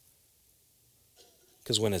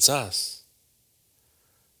 Because when it's us,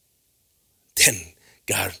 then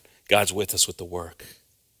God's with us with the work.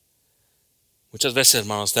 Muchas veces,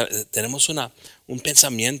 hermanos, tenemos un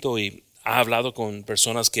pensamiento, y ha hablado con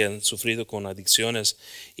personas que han sufrido con adicciones,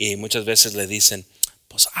 y muchas veces le dicen,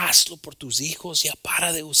 pues hazlo por tus hijos, ya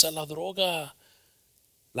para de usar la droga,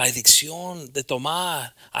 la adicción de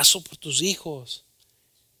tomar, hazlo por tus hijos.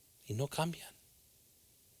 Y no cambian.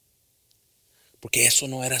 Porque eso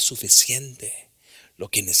no era suficiente. Lo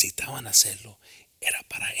que necesitaban hacerlo era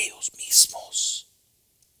para ellos mismos.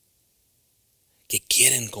 Que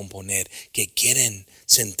quieren componer, que quieren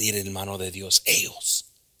sentir el mano de Dios, ellos.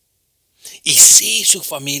 Y sí, su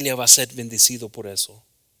familia va a ser bendecido por eso.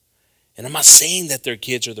 And I'm not saying that their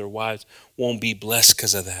kids or their wives won't be blessed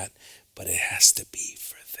because of that, but it has to be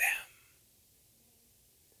for them.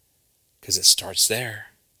 Because it starts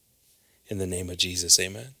there. In the name of Jesus,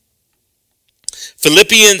 amen.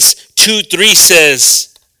 Philippians 2:3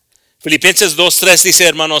 says, Filipenses 2:3 dice,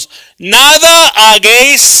 hermanos, nada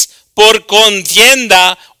hagáis por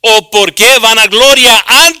contienda o porque vanagloria,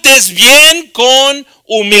 antes bien con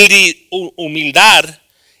humildad,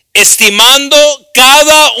 estimando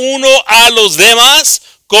cada uno a los demás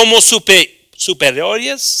como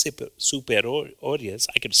superiores,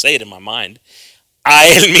 I could say it in my mind, a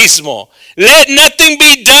él mismo. Let nothing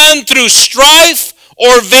be done through strife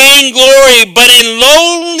or vainglory, but in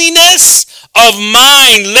lowliness of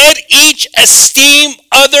mind, let each esteem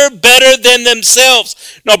other better than themselves.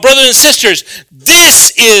 Now, brothers and sisters,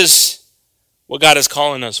 this is what God is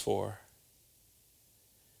calling us for.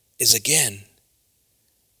 is, again,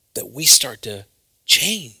 that we start to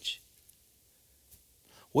change.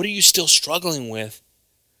 What are you still struggling with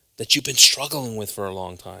that you've been struggling with for a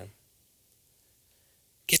long time?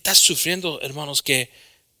 ¿Qué estás sufriendo, hermanos, que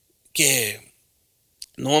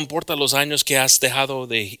no importa los años que has dejado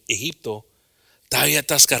de Egipto, todavía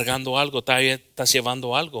estás cargando algo, todavía estás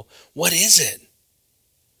llevando algo? What is it?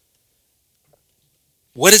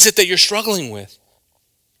 What is it that you're struggling with?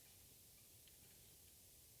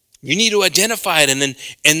 You need to identify it, and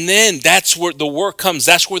then that's where the work comes.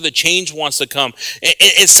 That's where the change wants to come.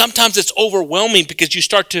 And sometimes it's overwhelming because you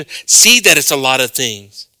start to see that it's a lot of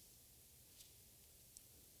things.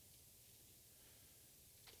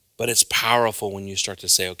 But it's powerful when you start to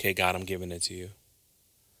say, okay, God, I'm giving it to you.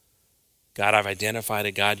 God, I've identified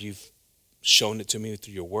it. God, you've shown it to me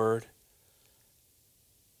through your word.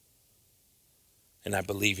 And I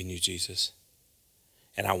believe in you, Jesus.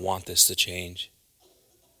 And I want this to change.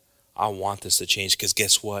 I want this to change because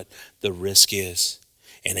guess what? The risk is.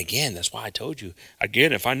 And again, that's why I told you.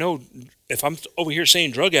 Again, if I'm over here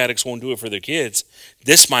saying drug addicts won't do it for their kids,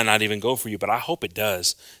 this might not even go for you, but I hope it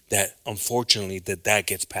does. That unfortunately that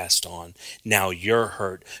gets passed on. Now your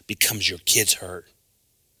hurt becomes your kid's hurt.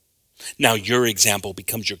 Now your example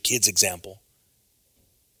becomes your kid's example.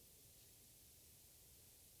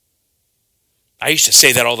 I used to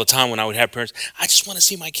say that all the time when I would have parents. I just want to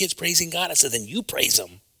see my kids praising God. I said, then you praise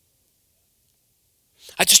them.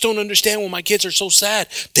 I just don't understand when my kids are so sad.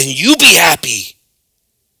 Then you be happy.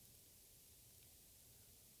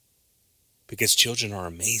 Because children are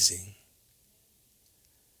amazing.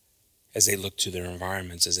 As they look to their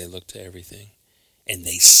environments, as they look to everything. And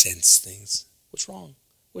they sense things. What's wrong?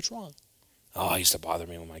 What's wrong? Oh, it used to bother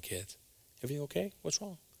me with my kids. Everything okay? What's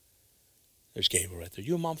wrong? There's Gabriel right there.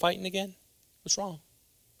 You and Mom fighting again? What's wrong?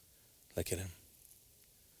 Look at him.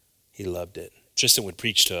 He loved it. Tristan would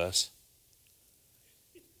preach to us.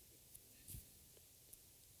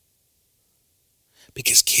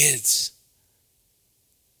 Because kids,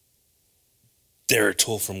 they're a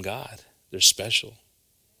tool from God. They're special.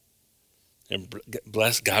 And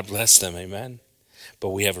God bless them, amen.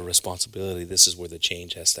 But we have a responsibility. This is where the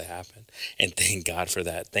change has to happen. And thank God for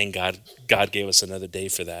that. Thank God God gave us another day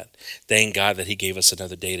for that. Thank God that he gave us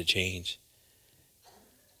another day to change.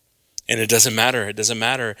 And it doesn't matter. It doesn't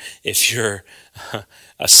matter if you're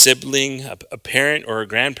a sibling, a parent, or a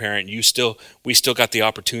grandparent. We still got the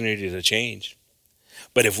opportunity to change.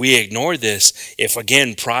 But if we ignore this, if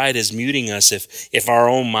again pride is muting us, if our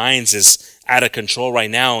own minds is out of control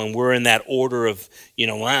right now, and we're in that order of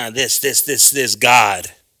this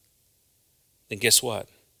God, then guess what?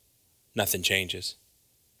 Nothing changes.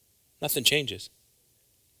 Nothing changes.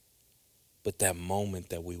 But that moment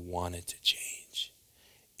that we want it to change,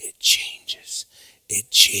 it changes.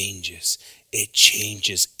 It changes. It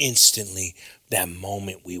changes instantly. That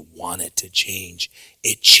moment we want it to change,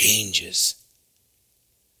 it changes.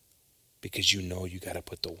 Because you know you got to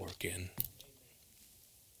put the work in.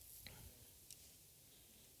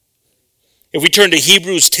 If we turn to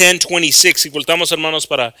Hebrews 10:26, y voltamos, hermanos,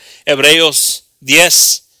 para Hebreos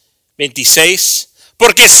 10:26.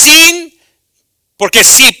 Porque si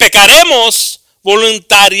pecaremos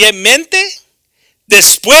voluntariamente,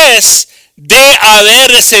 después de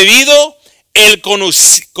haber recibido el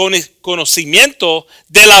conocimiento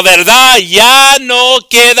de la verdad, ya no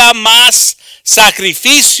queda más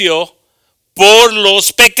sacrificio por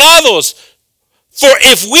los pecados. For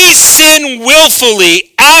if we sin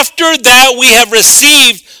willfully after that we have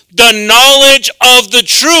received the knowledge of the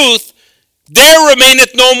truth, there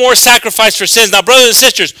remaineth no more sacrifice for sins. Now, brothers and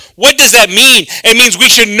sisters, what does that mean? It means we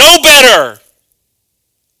should know better.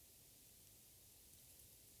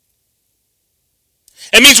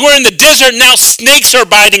 It means we're in the desert now, snakes are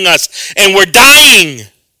biting us, and we're dying.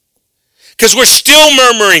 Because we're still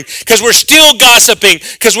murmuring, because we're still gossiping,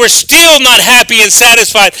 because we're still not happy and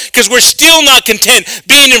satisfied, because we're still not content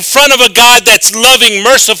being in front of a God that's loving,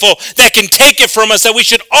 merciful, that can take it from us, that we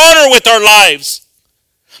should honor with our lives,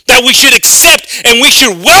 that we should accept and we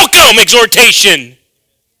should welcome exhortation.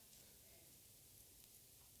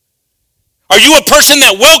 Are you a person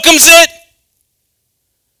that welcomes it?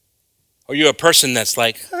 Or are you a person that's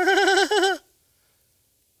like,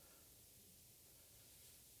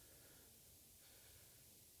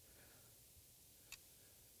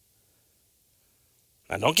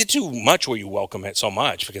 Now, don't get too much where you welcome it so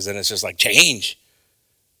much, because then it's just like change.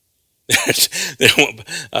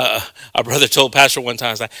 Our brother told Pastor one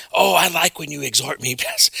time, like, "Oh, I like when you exhort me,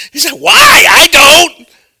 Pastor." He said, "Why? I don't."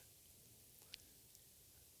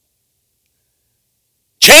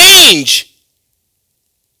 Change.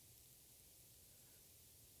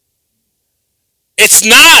 It's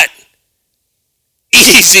not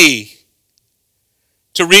easy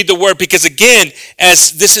to read the word because, again,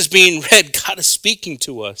 as this is being read, God is speaking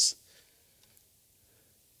to us.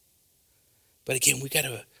 But again, we got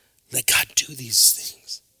to let God do these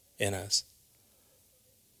things in us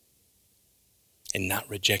and not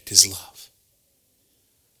reject his love.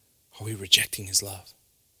 Are we rejecting his love?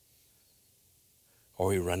 Or are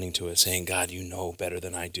we running to it saying, God, you know better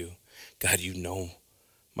than I do. God, you know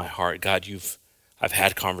my heart. God, I've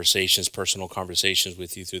had conversations, personal conversations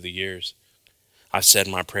with you through the years. I've said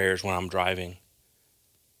my prayers when I'm driving.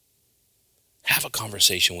 Have a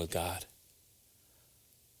conversation with God.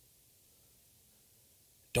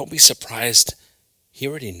 Don't be surprised. He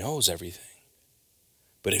already knows everything.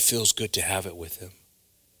 But it feels good to have it with him.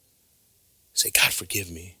 Say, God,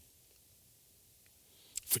 forgive me.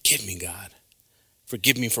 Forgive me, God.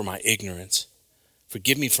 Forgive me for my ignorance.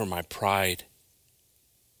 Forgive me for my pride.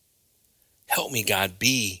 Help me, God,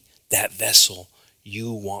 be that vessel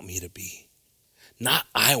you want me to be. Not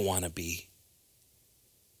I want to be.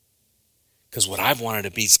 Because what I've wanted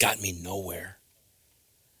to be has got me nowhere.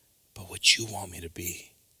 But what you want me to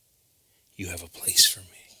be, you have a place for me.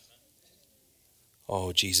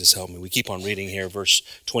 Oh, Jesus, help me. We keep on reading here, verse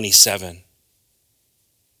 27.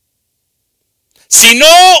 Sino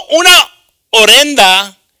una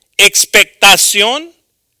horrenda expectación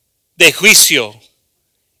de juicio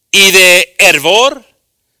y de hervor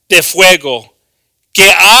de fuego que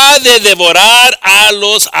ha de devorar a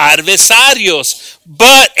los adversarios,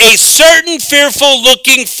 but a certain fearful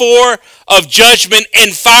looking for of judgment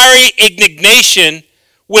and fiery indignation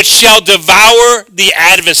which shall devour the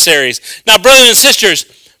adversaries. Now, brothers and sisters,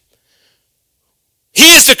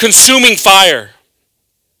 he is the consuming fire.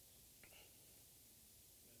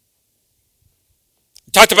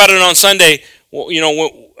 We talked about it on Sunday. You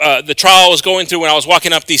know, the trial I was going through when I was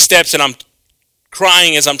walking up these steps and I'm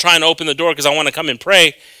crying as I'm trying to open the door because I want to come and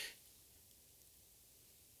pray.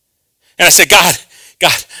 And I said, God,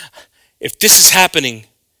 if this is happening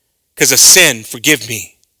because of sin, forgive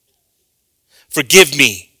me. Forgive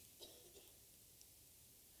me.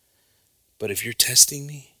 But if you're testing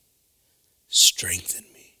me, strengthen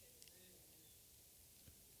me.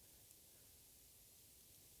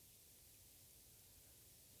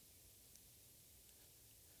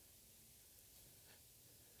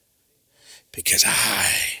 Because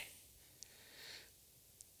I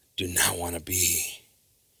do not want to be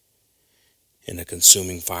in a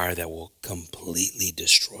consuming fire that will completely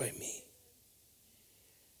destroy me.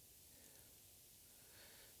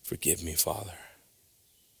 Forgive me, Father.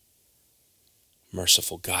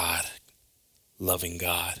 Merciful God, loving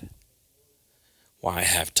God, while I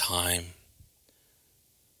have time,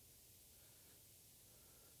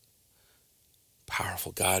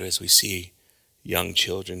 powerful God, as we see young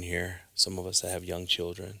children here, some of us that have young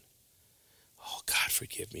children. Oh, God,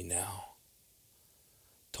 forgive me now.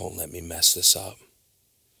 Don't let me mess this up.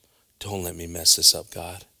 Don't let me mess this up,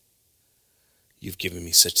 God. You've given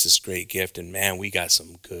me such this great gift, and man, we got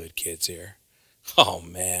some good kids here. Oh,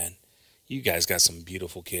 man. You guys got some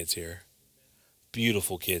beautiful kids here.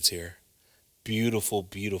 Beautiful kids here. Beautiful,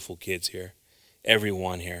 beautiful kids here.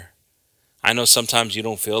 Everyone here. I know sometimes you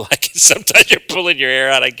don't feel like it. Sometimes you're pulling your hair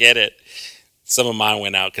out. I get it. Some of mine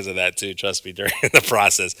went out because of that too, trust me, during the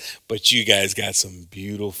process. But you guys got some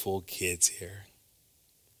beautiful kids here.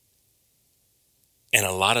 And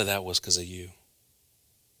a lot of that was because of you.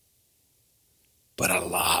 But a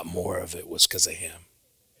lot more of it was because of him.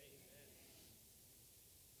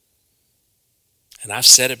 And I've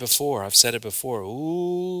said it before.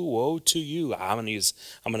 Ooh, woe to you. I'm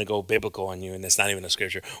going to go biblical on you, and that's not even a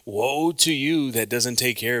scripture. Woe to you that doesn't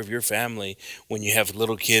take care of your family when you have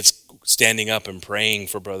little kids standing up and praying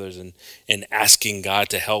for brothers and asking God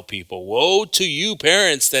to help people. Woe to you,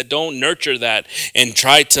 parents, that don't nurture that and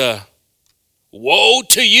try to. Woe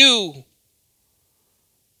to you,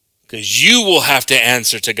 because you will have to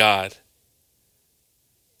answer to God.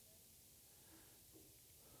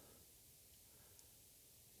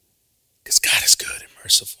 Because God is good and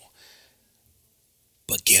merciful.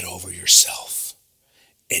 But get over yourself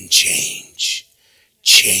and change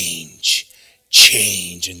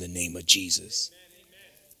in the name of Jesus.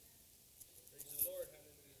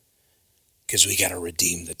 Because we got to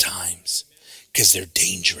redeem the times. Because they're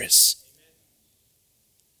dangerous.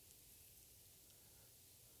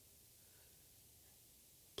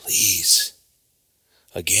 Please.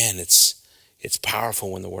 Again, it's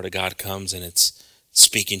powerful when the Word of God comes and it's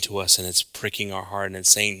speaking to us and it's pricking our heart and it's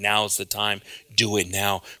saying, now's the time. Do it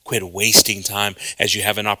now. Quit wasting time as you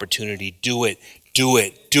have an opportunity. Do it.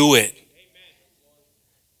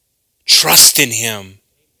 Trust in him.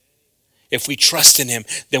 If we trust in him,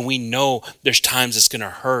 then we know there's times it's going to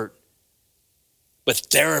hurt. But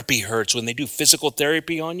therapy hurts. When they do physical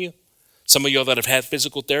therapy on you, some of y'all that have had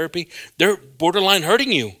physical therapy, they're borderline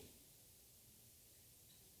hurting you.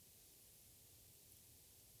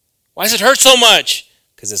 Why does it hurt so much?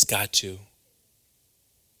 Because it's got to.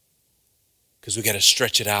 Because we got to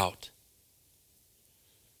stretch it out.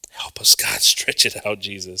 Help us, God, stretch it out,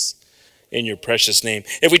 Jesus, in your precious name.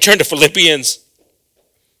 If we turn to Philippians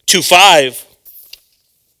 2:5,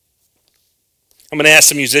 I'm going to ask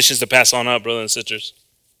the musicians to pass on up, brothers and sisters.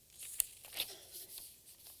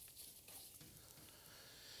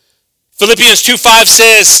 Philippians 2:5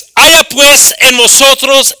 says, haya pues en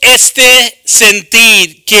vosotros este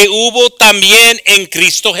sentir que hubo también en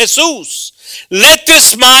Cristo Jesús. Let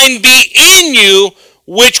this mind be in you,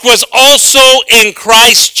 which was also in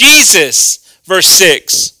Christ Jesus. Verse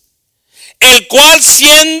 6. El cual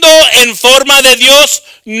siendo en forma de Dios,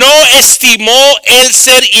 no estimó el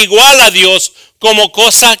ser igual a Dios como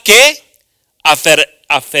cosa que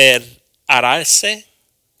aferrarse,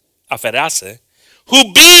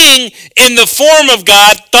 who being in the form of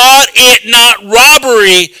God, thought it not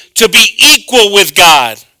robbery to be equal with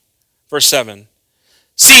God. Verse 7.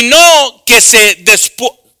 Sino que se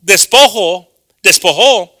despojó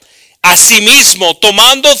a sí mismo,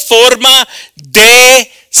 tomando forma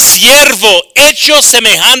de siervo, hecho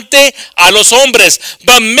semejante a los hombres,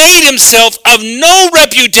 but made himself of no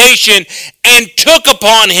reputation, and took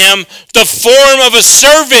upon him the form of a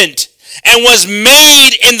servant, and was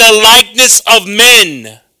made in the likeness of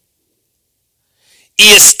men.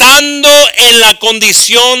 Y estando en la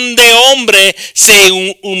condición de hombre, se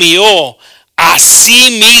humilló a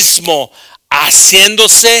sí mismo,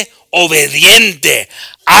 haciéndose obediente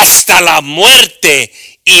hasta la muerte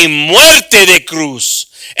y muerte de cruz.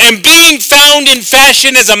 And being found in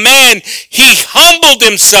fashion as a man, he humbled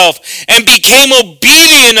himself and became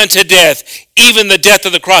obedient unto death, even the death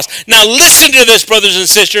of the cross. Now listen to this, brothers and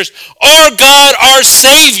sisters. Our God, our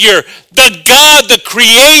Savior, the God, the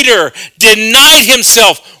Creator, denied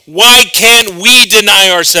himself. Why can't we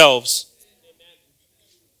deny ourselves?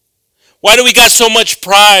 Why do we got so much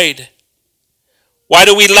pride? Why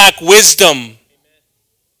do we lack wisdom?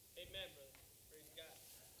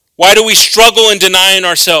 Why do we struggle in denying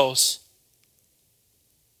ourselves?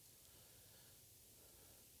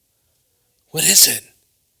 What is it?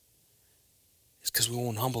 It's because we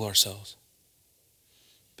won't humble ourselves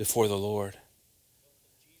before the Lord.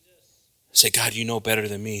 Say, God, you know better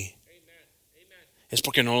than me. Es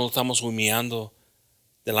porque no lo estamos humillando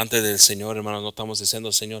delante del Señor, hermano. No estamos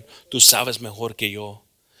diciendo, Señor, tú sabes mejor que yo.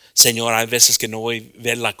 Señor, hay veces que no voy a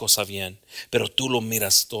ver la cosa bien, pero tú lo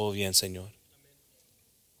miras todo bien, Señor.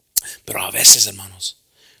 Pero a veces, hermanos,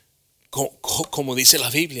 como dice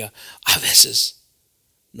la Biblia, a veces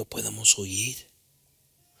no podemos oír,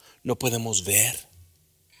 no podemos ver,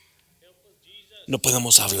 no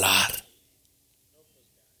podemos hablar.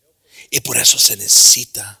 Y por eso se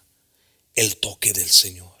necesita el toque del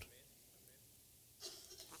Señor.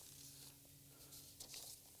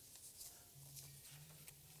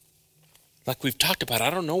 Like we've talked about, I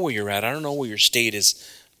don't know where you're at. I don't know where your state is,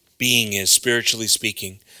 being is, spiritually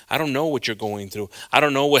speaking. I don't know what you're going through. I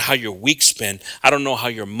don't know how your week's been. I don't know how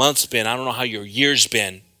your month's been. I don't know how your year's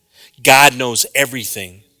been. God knows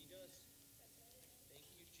everything.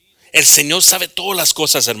 El Señor sabe todas las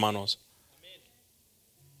cosas, hermanos.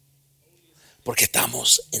 Porque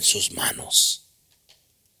estamos en sus manos.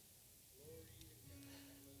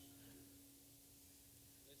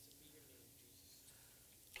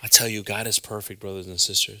 I tell you, God is perfect, brothers and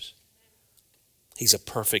sisters. He's a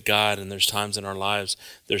perfect God, and there's times in our lives,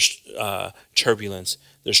 there's turbulence,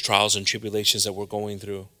 there's trials and tribulations that we're going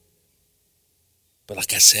through. But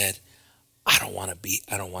like I said, I don't want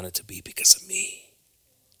it to be because of me.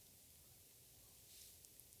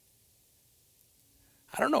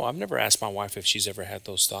 I don't know. I've never asked my wife if she's ever had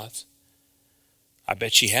those thoughts. I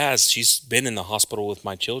bet she has. She's been in the hospital with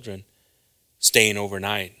my children, staying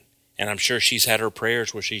overnight. And I'm sure she's had her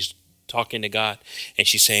prayers where she's talking to God, and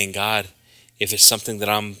she's saying, God, if it's something that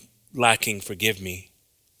I'm lacking, forgive me.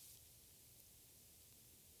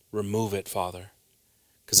 Remove it, Father,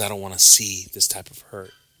 because I don't want to see this type of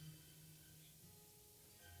hurt.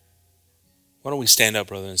 Why don't we stand up,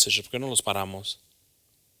 brothers and sisters? ¿Por qué no los paramos?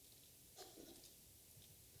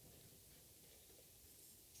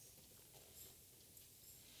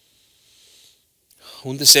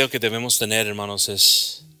 Un deseo que debemos tener, hermanos,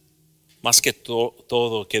 es más que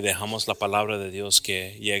todo que dejamos la palabra de Dios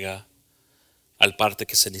que llega al parte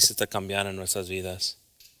que se necesita cambiar en nuestras vidas.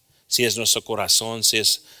 Si es nuestro corazón, si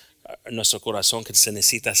es nuestro corazón que se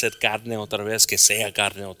necesita hacer carne otra vez, que sea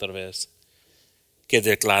carne otra vez. que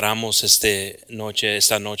declaramos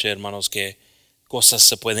esta noche, hermanos, que cosas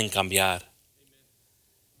se pueden cambiar.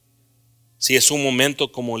 Si es un momento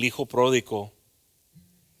como el hijo pródigo,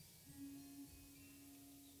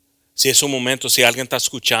 si es un momento, si alguien está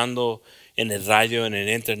escuchando en el radio, en el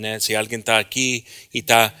internet, si alguien está aquí y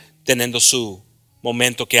está teniendo su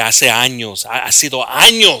momento que hace años, ha sido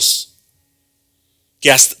años que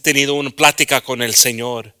has tenido una plática con el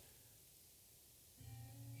Señor,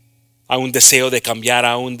 a un deseo de cambiar,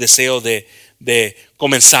 a un deseo de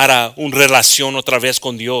comenzar a una relación otra vez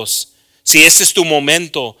con Dios. Si ese es tu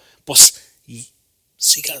momento, pues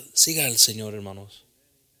siga al Señor, hermanos.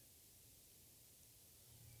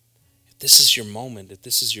 If this is your moment, if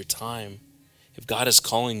this is your time, if God is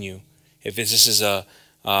calling you, if this is a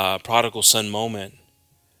prodigal son moment,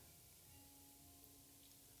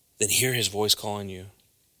 then hear his voice calling you.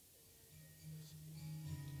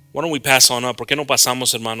 Why don't we pass on up? ¿Por qué no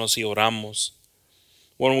pasamos, hermanos, y oramos?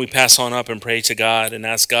 Why don't we pass on up and pray to God and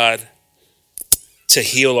ask God to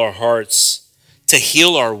heal our hearts, to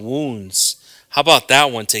heal our wounds? How about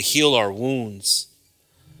that one? To heal our wounds.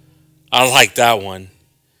 I like that one.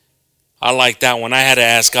 I like that one. I had to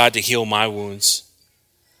ask God to heal my wounds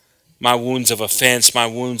of offense, my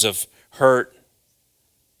wounds of hurt.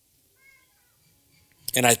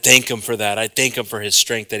 And I thank him for that. I thank him for his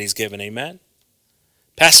strength that he's given. Amen.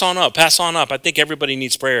 Pass on up. Pass on up. I think everybody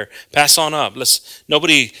needs prayer. Pass on up.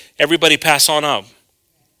 Everybody pass on up.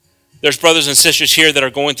 There's brothers and sisters here that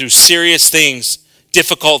are going through serious things,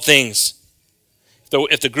 difficult things.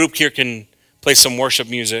 If the group here can play some worship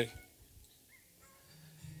music.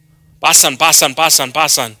 Pasan.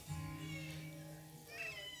 Pásale.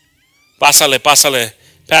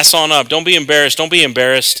 Pass on up. Don't be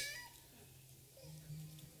embarrassed.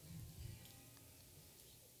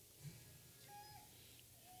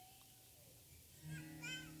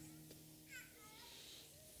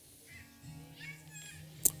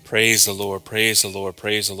 Praise the Lord.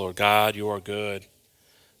 God, you are good.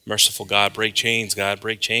 Merciful God, break chains, God,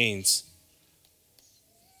 break chains.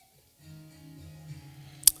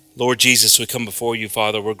 Lord Jesus, we come before you,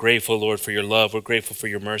 Father. We're grateful, Lord, for your love. We're grateful for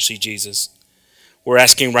your mercy, Jesus. We're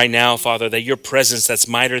asking right now, Father, that your presence that's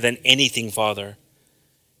mightier than anything, Father.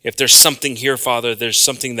 If there's something here, Father, there's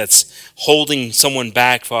something that's holding someone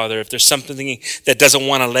back, Father. If there's something that doesn't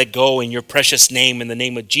want to let go in your precious name, in the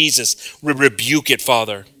name of Jesus, we rebuke it,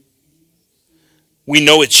 Father. We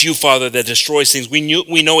know it's you, Father, that destroys things. We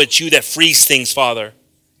know it's you that frees things, Father.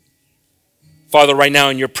 Father, right now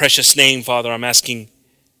in your precious name, Father, I'm asking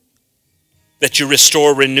that you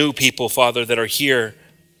restore, renew people, Father, that are here.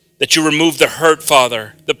 That you remove the hurt,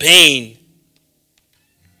 Father, the pain.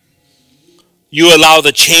 You allow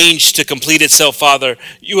the change to complete itself, Father.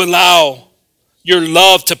 You allow your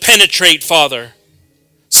love to penetrate, Father.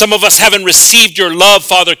 Some of us haven't received your love,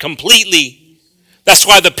 Father, completely. That's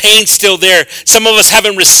why the pain's still there. Some of us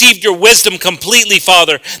haven't received your wisdom completely,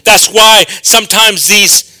 Father. That's why sometimes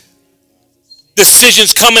these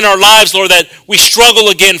decisions come in our lives, Lord, that we struggle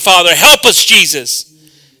again, Father. Help us, Jesus.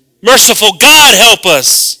 Merciful God, help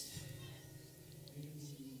us.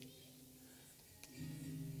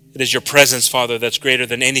 It is your presence, Father, that's greater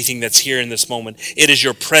than anything that's here in this moment. It is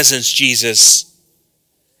your presence, Jesus,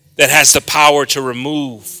 that has the power to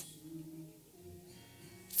remove.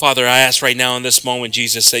 Father, I ask right now in this moment,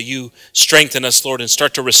 Jesus, that you strengthen us, Lord, and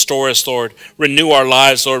start to restore us, Lord. Renew our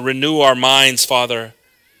lives, Lord. Renew our minds, Father.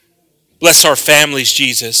 Bless our families,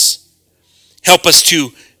 Jesus. Help us to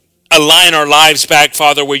align our lives back,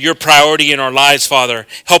 Father, where you're priority in our lives, Father.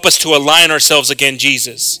 Help us to align ourselves again,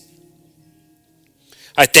 Jesus.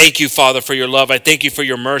 I thank you, Father, for your love. I thank you for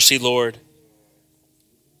your mercy, Lord.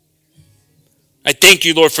 I thank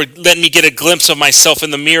you, Lord, for letting me get a glimpse of myself in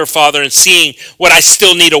the mirror, Father, and seeing what I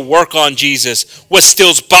still need to work on, Jesus. What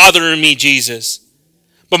still's bothering me, Jesus.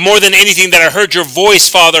 But more than anything, that I heard your voice,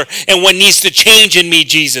 Father, and what needs to change in me,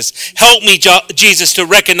 Jesus. Help me, Jesus, to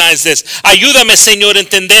recognize this. Ayúdame, Señor, a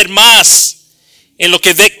entender más en lo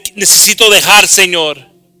que necesito dejar, Señor.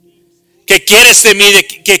 ¿Qué quieres de mí?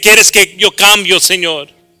 ¿Qué quieres que yo cambie, Señor?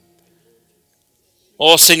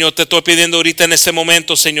 Oh, Señor, te estoy pidiendo ahorita en este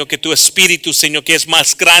momento, Señor, que tu espíritu, Señor, que es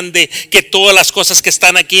más grande que todas las cosas que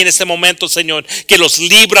están aquí en este momento, Señor, que los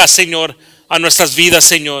libras, Señor, a nuestras vidas,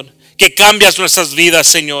 Señor, que cambias nuestras vidas,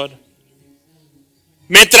 Señor.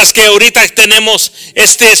 Mientras que ahorita tenemos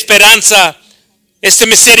esta esperanza, esta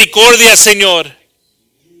misericordia, Señor.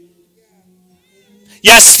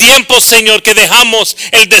 Ya es tiempo, Señor, que dejamos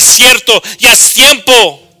el desierto. Ya es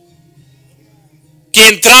tiempo que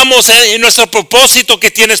entramos en nuestro propósito que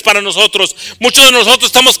tienes para nosotros. Muchos de nosotros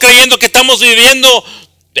estamos creyendo que estamos viviendo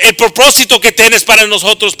el propósito que tienes para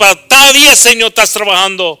nosotros, para cada día, Señor, estás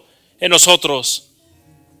trabajando en nosotros.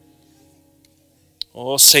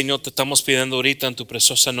 Oh, Señor, te estamos pidiendo ahorita en tu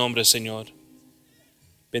precioso nombre, Señor.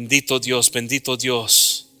 Bendito Dios, bendito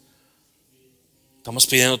Dios. Estamos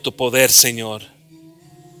pidiendo tu poder, Señor.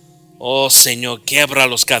 Oh, Señor, quiebra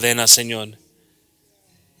las cadenas, Señor.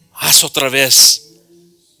 Haz otra vez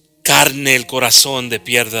carne el corazón de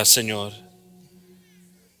piedra, Señor.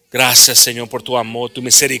 Gracias, Señor, por tu amor, tu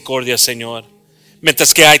misericordia, Señor.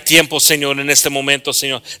 Mientras que hay tiempo, Señor, en este momento,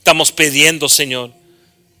 Señor, estamos pidiendo, Señor,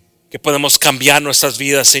 que podamos cambiar nuestras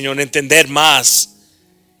vidas, Señor, entender más.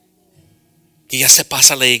 Que ya se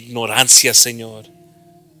pasa la ignorancia, Señor.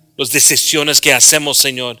 Las decisiones que hacemos,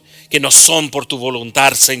 Señor, que no son por tu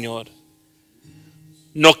voluntad, Señor.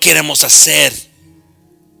 No queremos hacer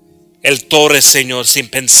el torre, Señor, sin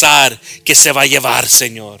pensar que se va a llevar,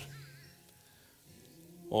 Señor.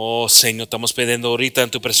 Oh, Señor, estamos pidiendo ahorita en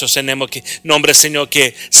tu precioso nombre, Señor,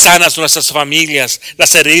 que sanas nuestras familias,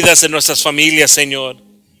 las heridas de nuestras familias, Señor.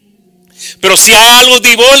 Pero si hay algo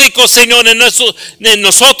diabólico, Señor, en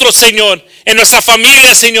nosotros, Señor, en nuestra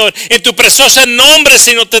familia, Señor, en tu precioso nombre,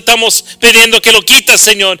 Señor, te estamos pidiendo que lo quitas,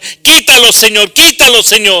 Señor. Quítalo, Señor, quítalo,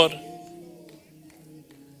 Señor.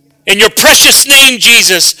 In your precious name,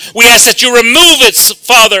 Jesus, we ask that you remove it,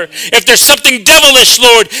 Father. If there's something devilish,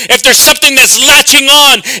 Lord, if there's something that's latching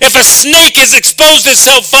on, if a snake has exposed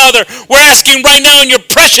itself, Father, we're asking right now in your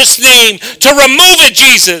precious name to remove it,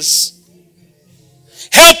 Jesus.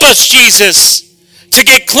 Help us, Jesus, to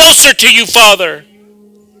get closer to you, Father.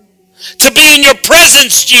 To be in your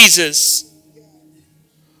presence, Jesus.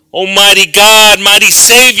 Almighty God, mighty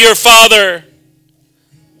Savior, Father.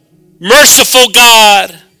 Merciful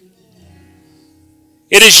God.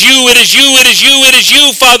 It is you, it is you, it is you, it is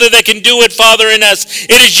you, Father, that can do it, Father, in us.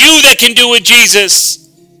 It is you that can do it, Jesus.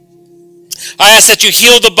 I ask that you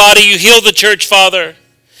heal the body, you heal the church, Father.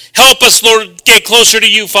 Help us, Lord, get closer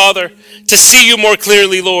to you, Father, to see you more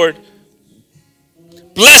clearly, Lord.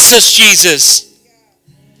 Bless us, Jesus.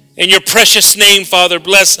 In your precious name, Father,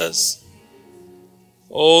 bless us.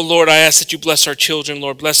 Oh, Lord, I ask that you bless our children,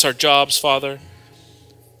 Lord. Bless our jobs, Father.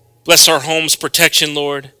 Bless our homes' protection,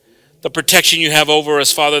 Lord. The protection you have over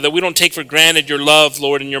us, Father, that we don't take for granted your love,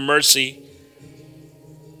 Lord, and your mercy.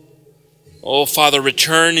 Oh, Father,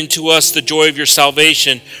 return into us the joy of your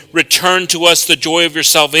salvation. Return to us the joy of your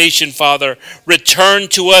salvation, Father. Return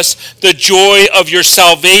to us the joy of your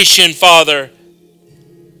salvation, Father.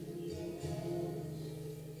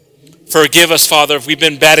 Forgive us, Father, if we've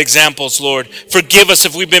been bad examples, Lord. Forgive us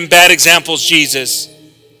if we've been bad examples, Jesus.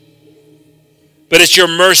 But it's your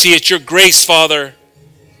mercy, it's your grace, Father.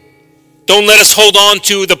 Don't let us hold on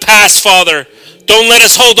to the past, Father. Don't let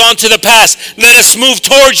us hold on to the past. Let us move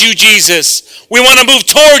towards you, Jesus. We want to move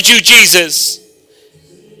towards you, Jesus.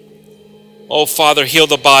 Oh, Father, heal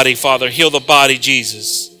the body, Father. Heal the body,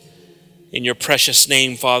 Jesus. In your precious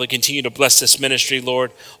name, Father, continue to bless this ministry,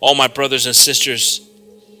 Lord. All my brothers and sisters.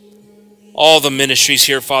 All the ministries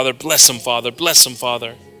here, Father. Bless them, Father. Bless them,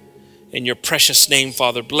 Father. In your precious name,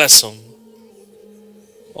 Father, bless them.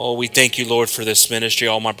 Oh, we thank you, Lord, for this ministry.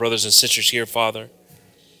 All my brothers and sisters here, Father.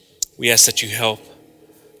 We ask that you help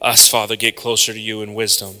us, Father, get closer to you in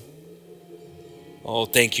wisdom. Oh,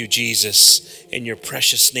 thank you, Jesus. In your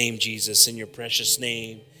precious name, Jesus. In your precious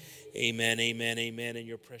name. Amen, amen, amen. In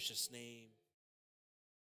your precious name.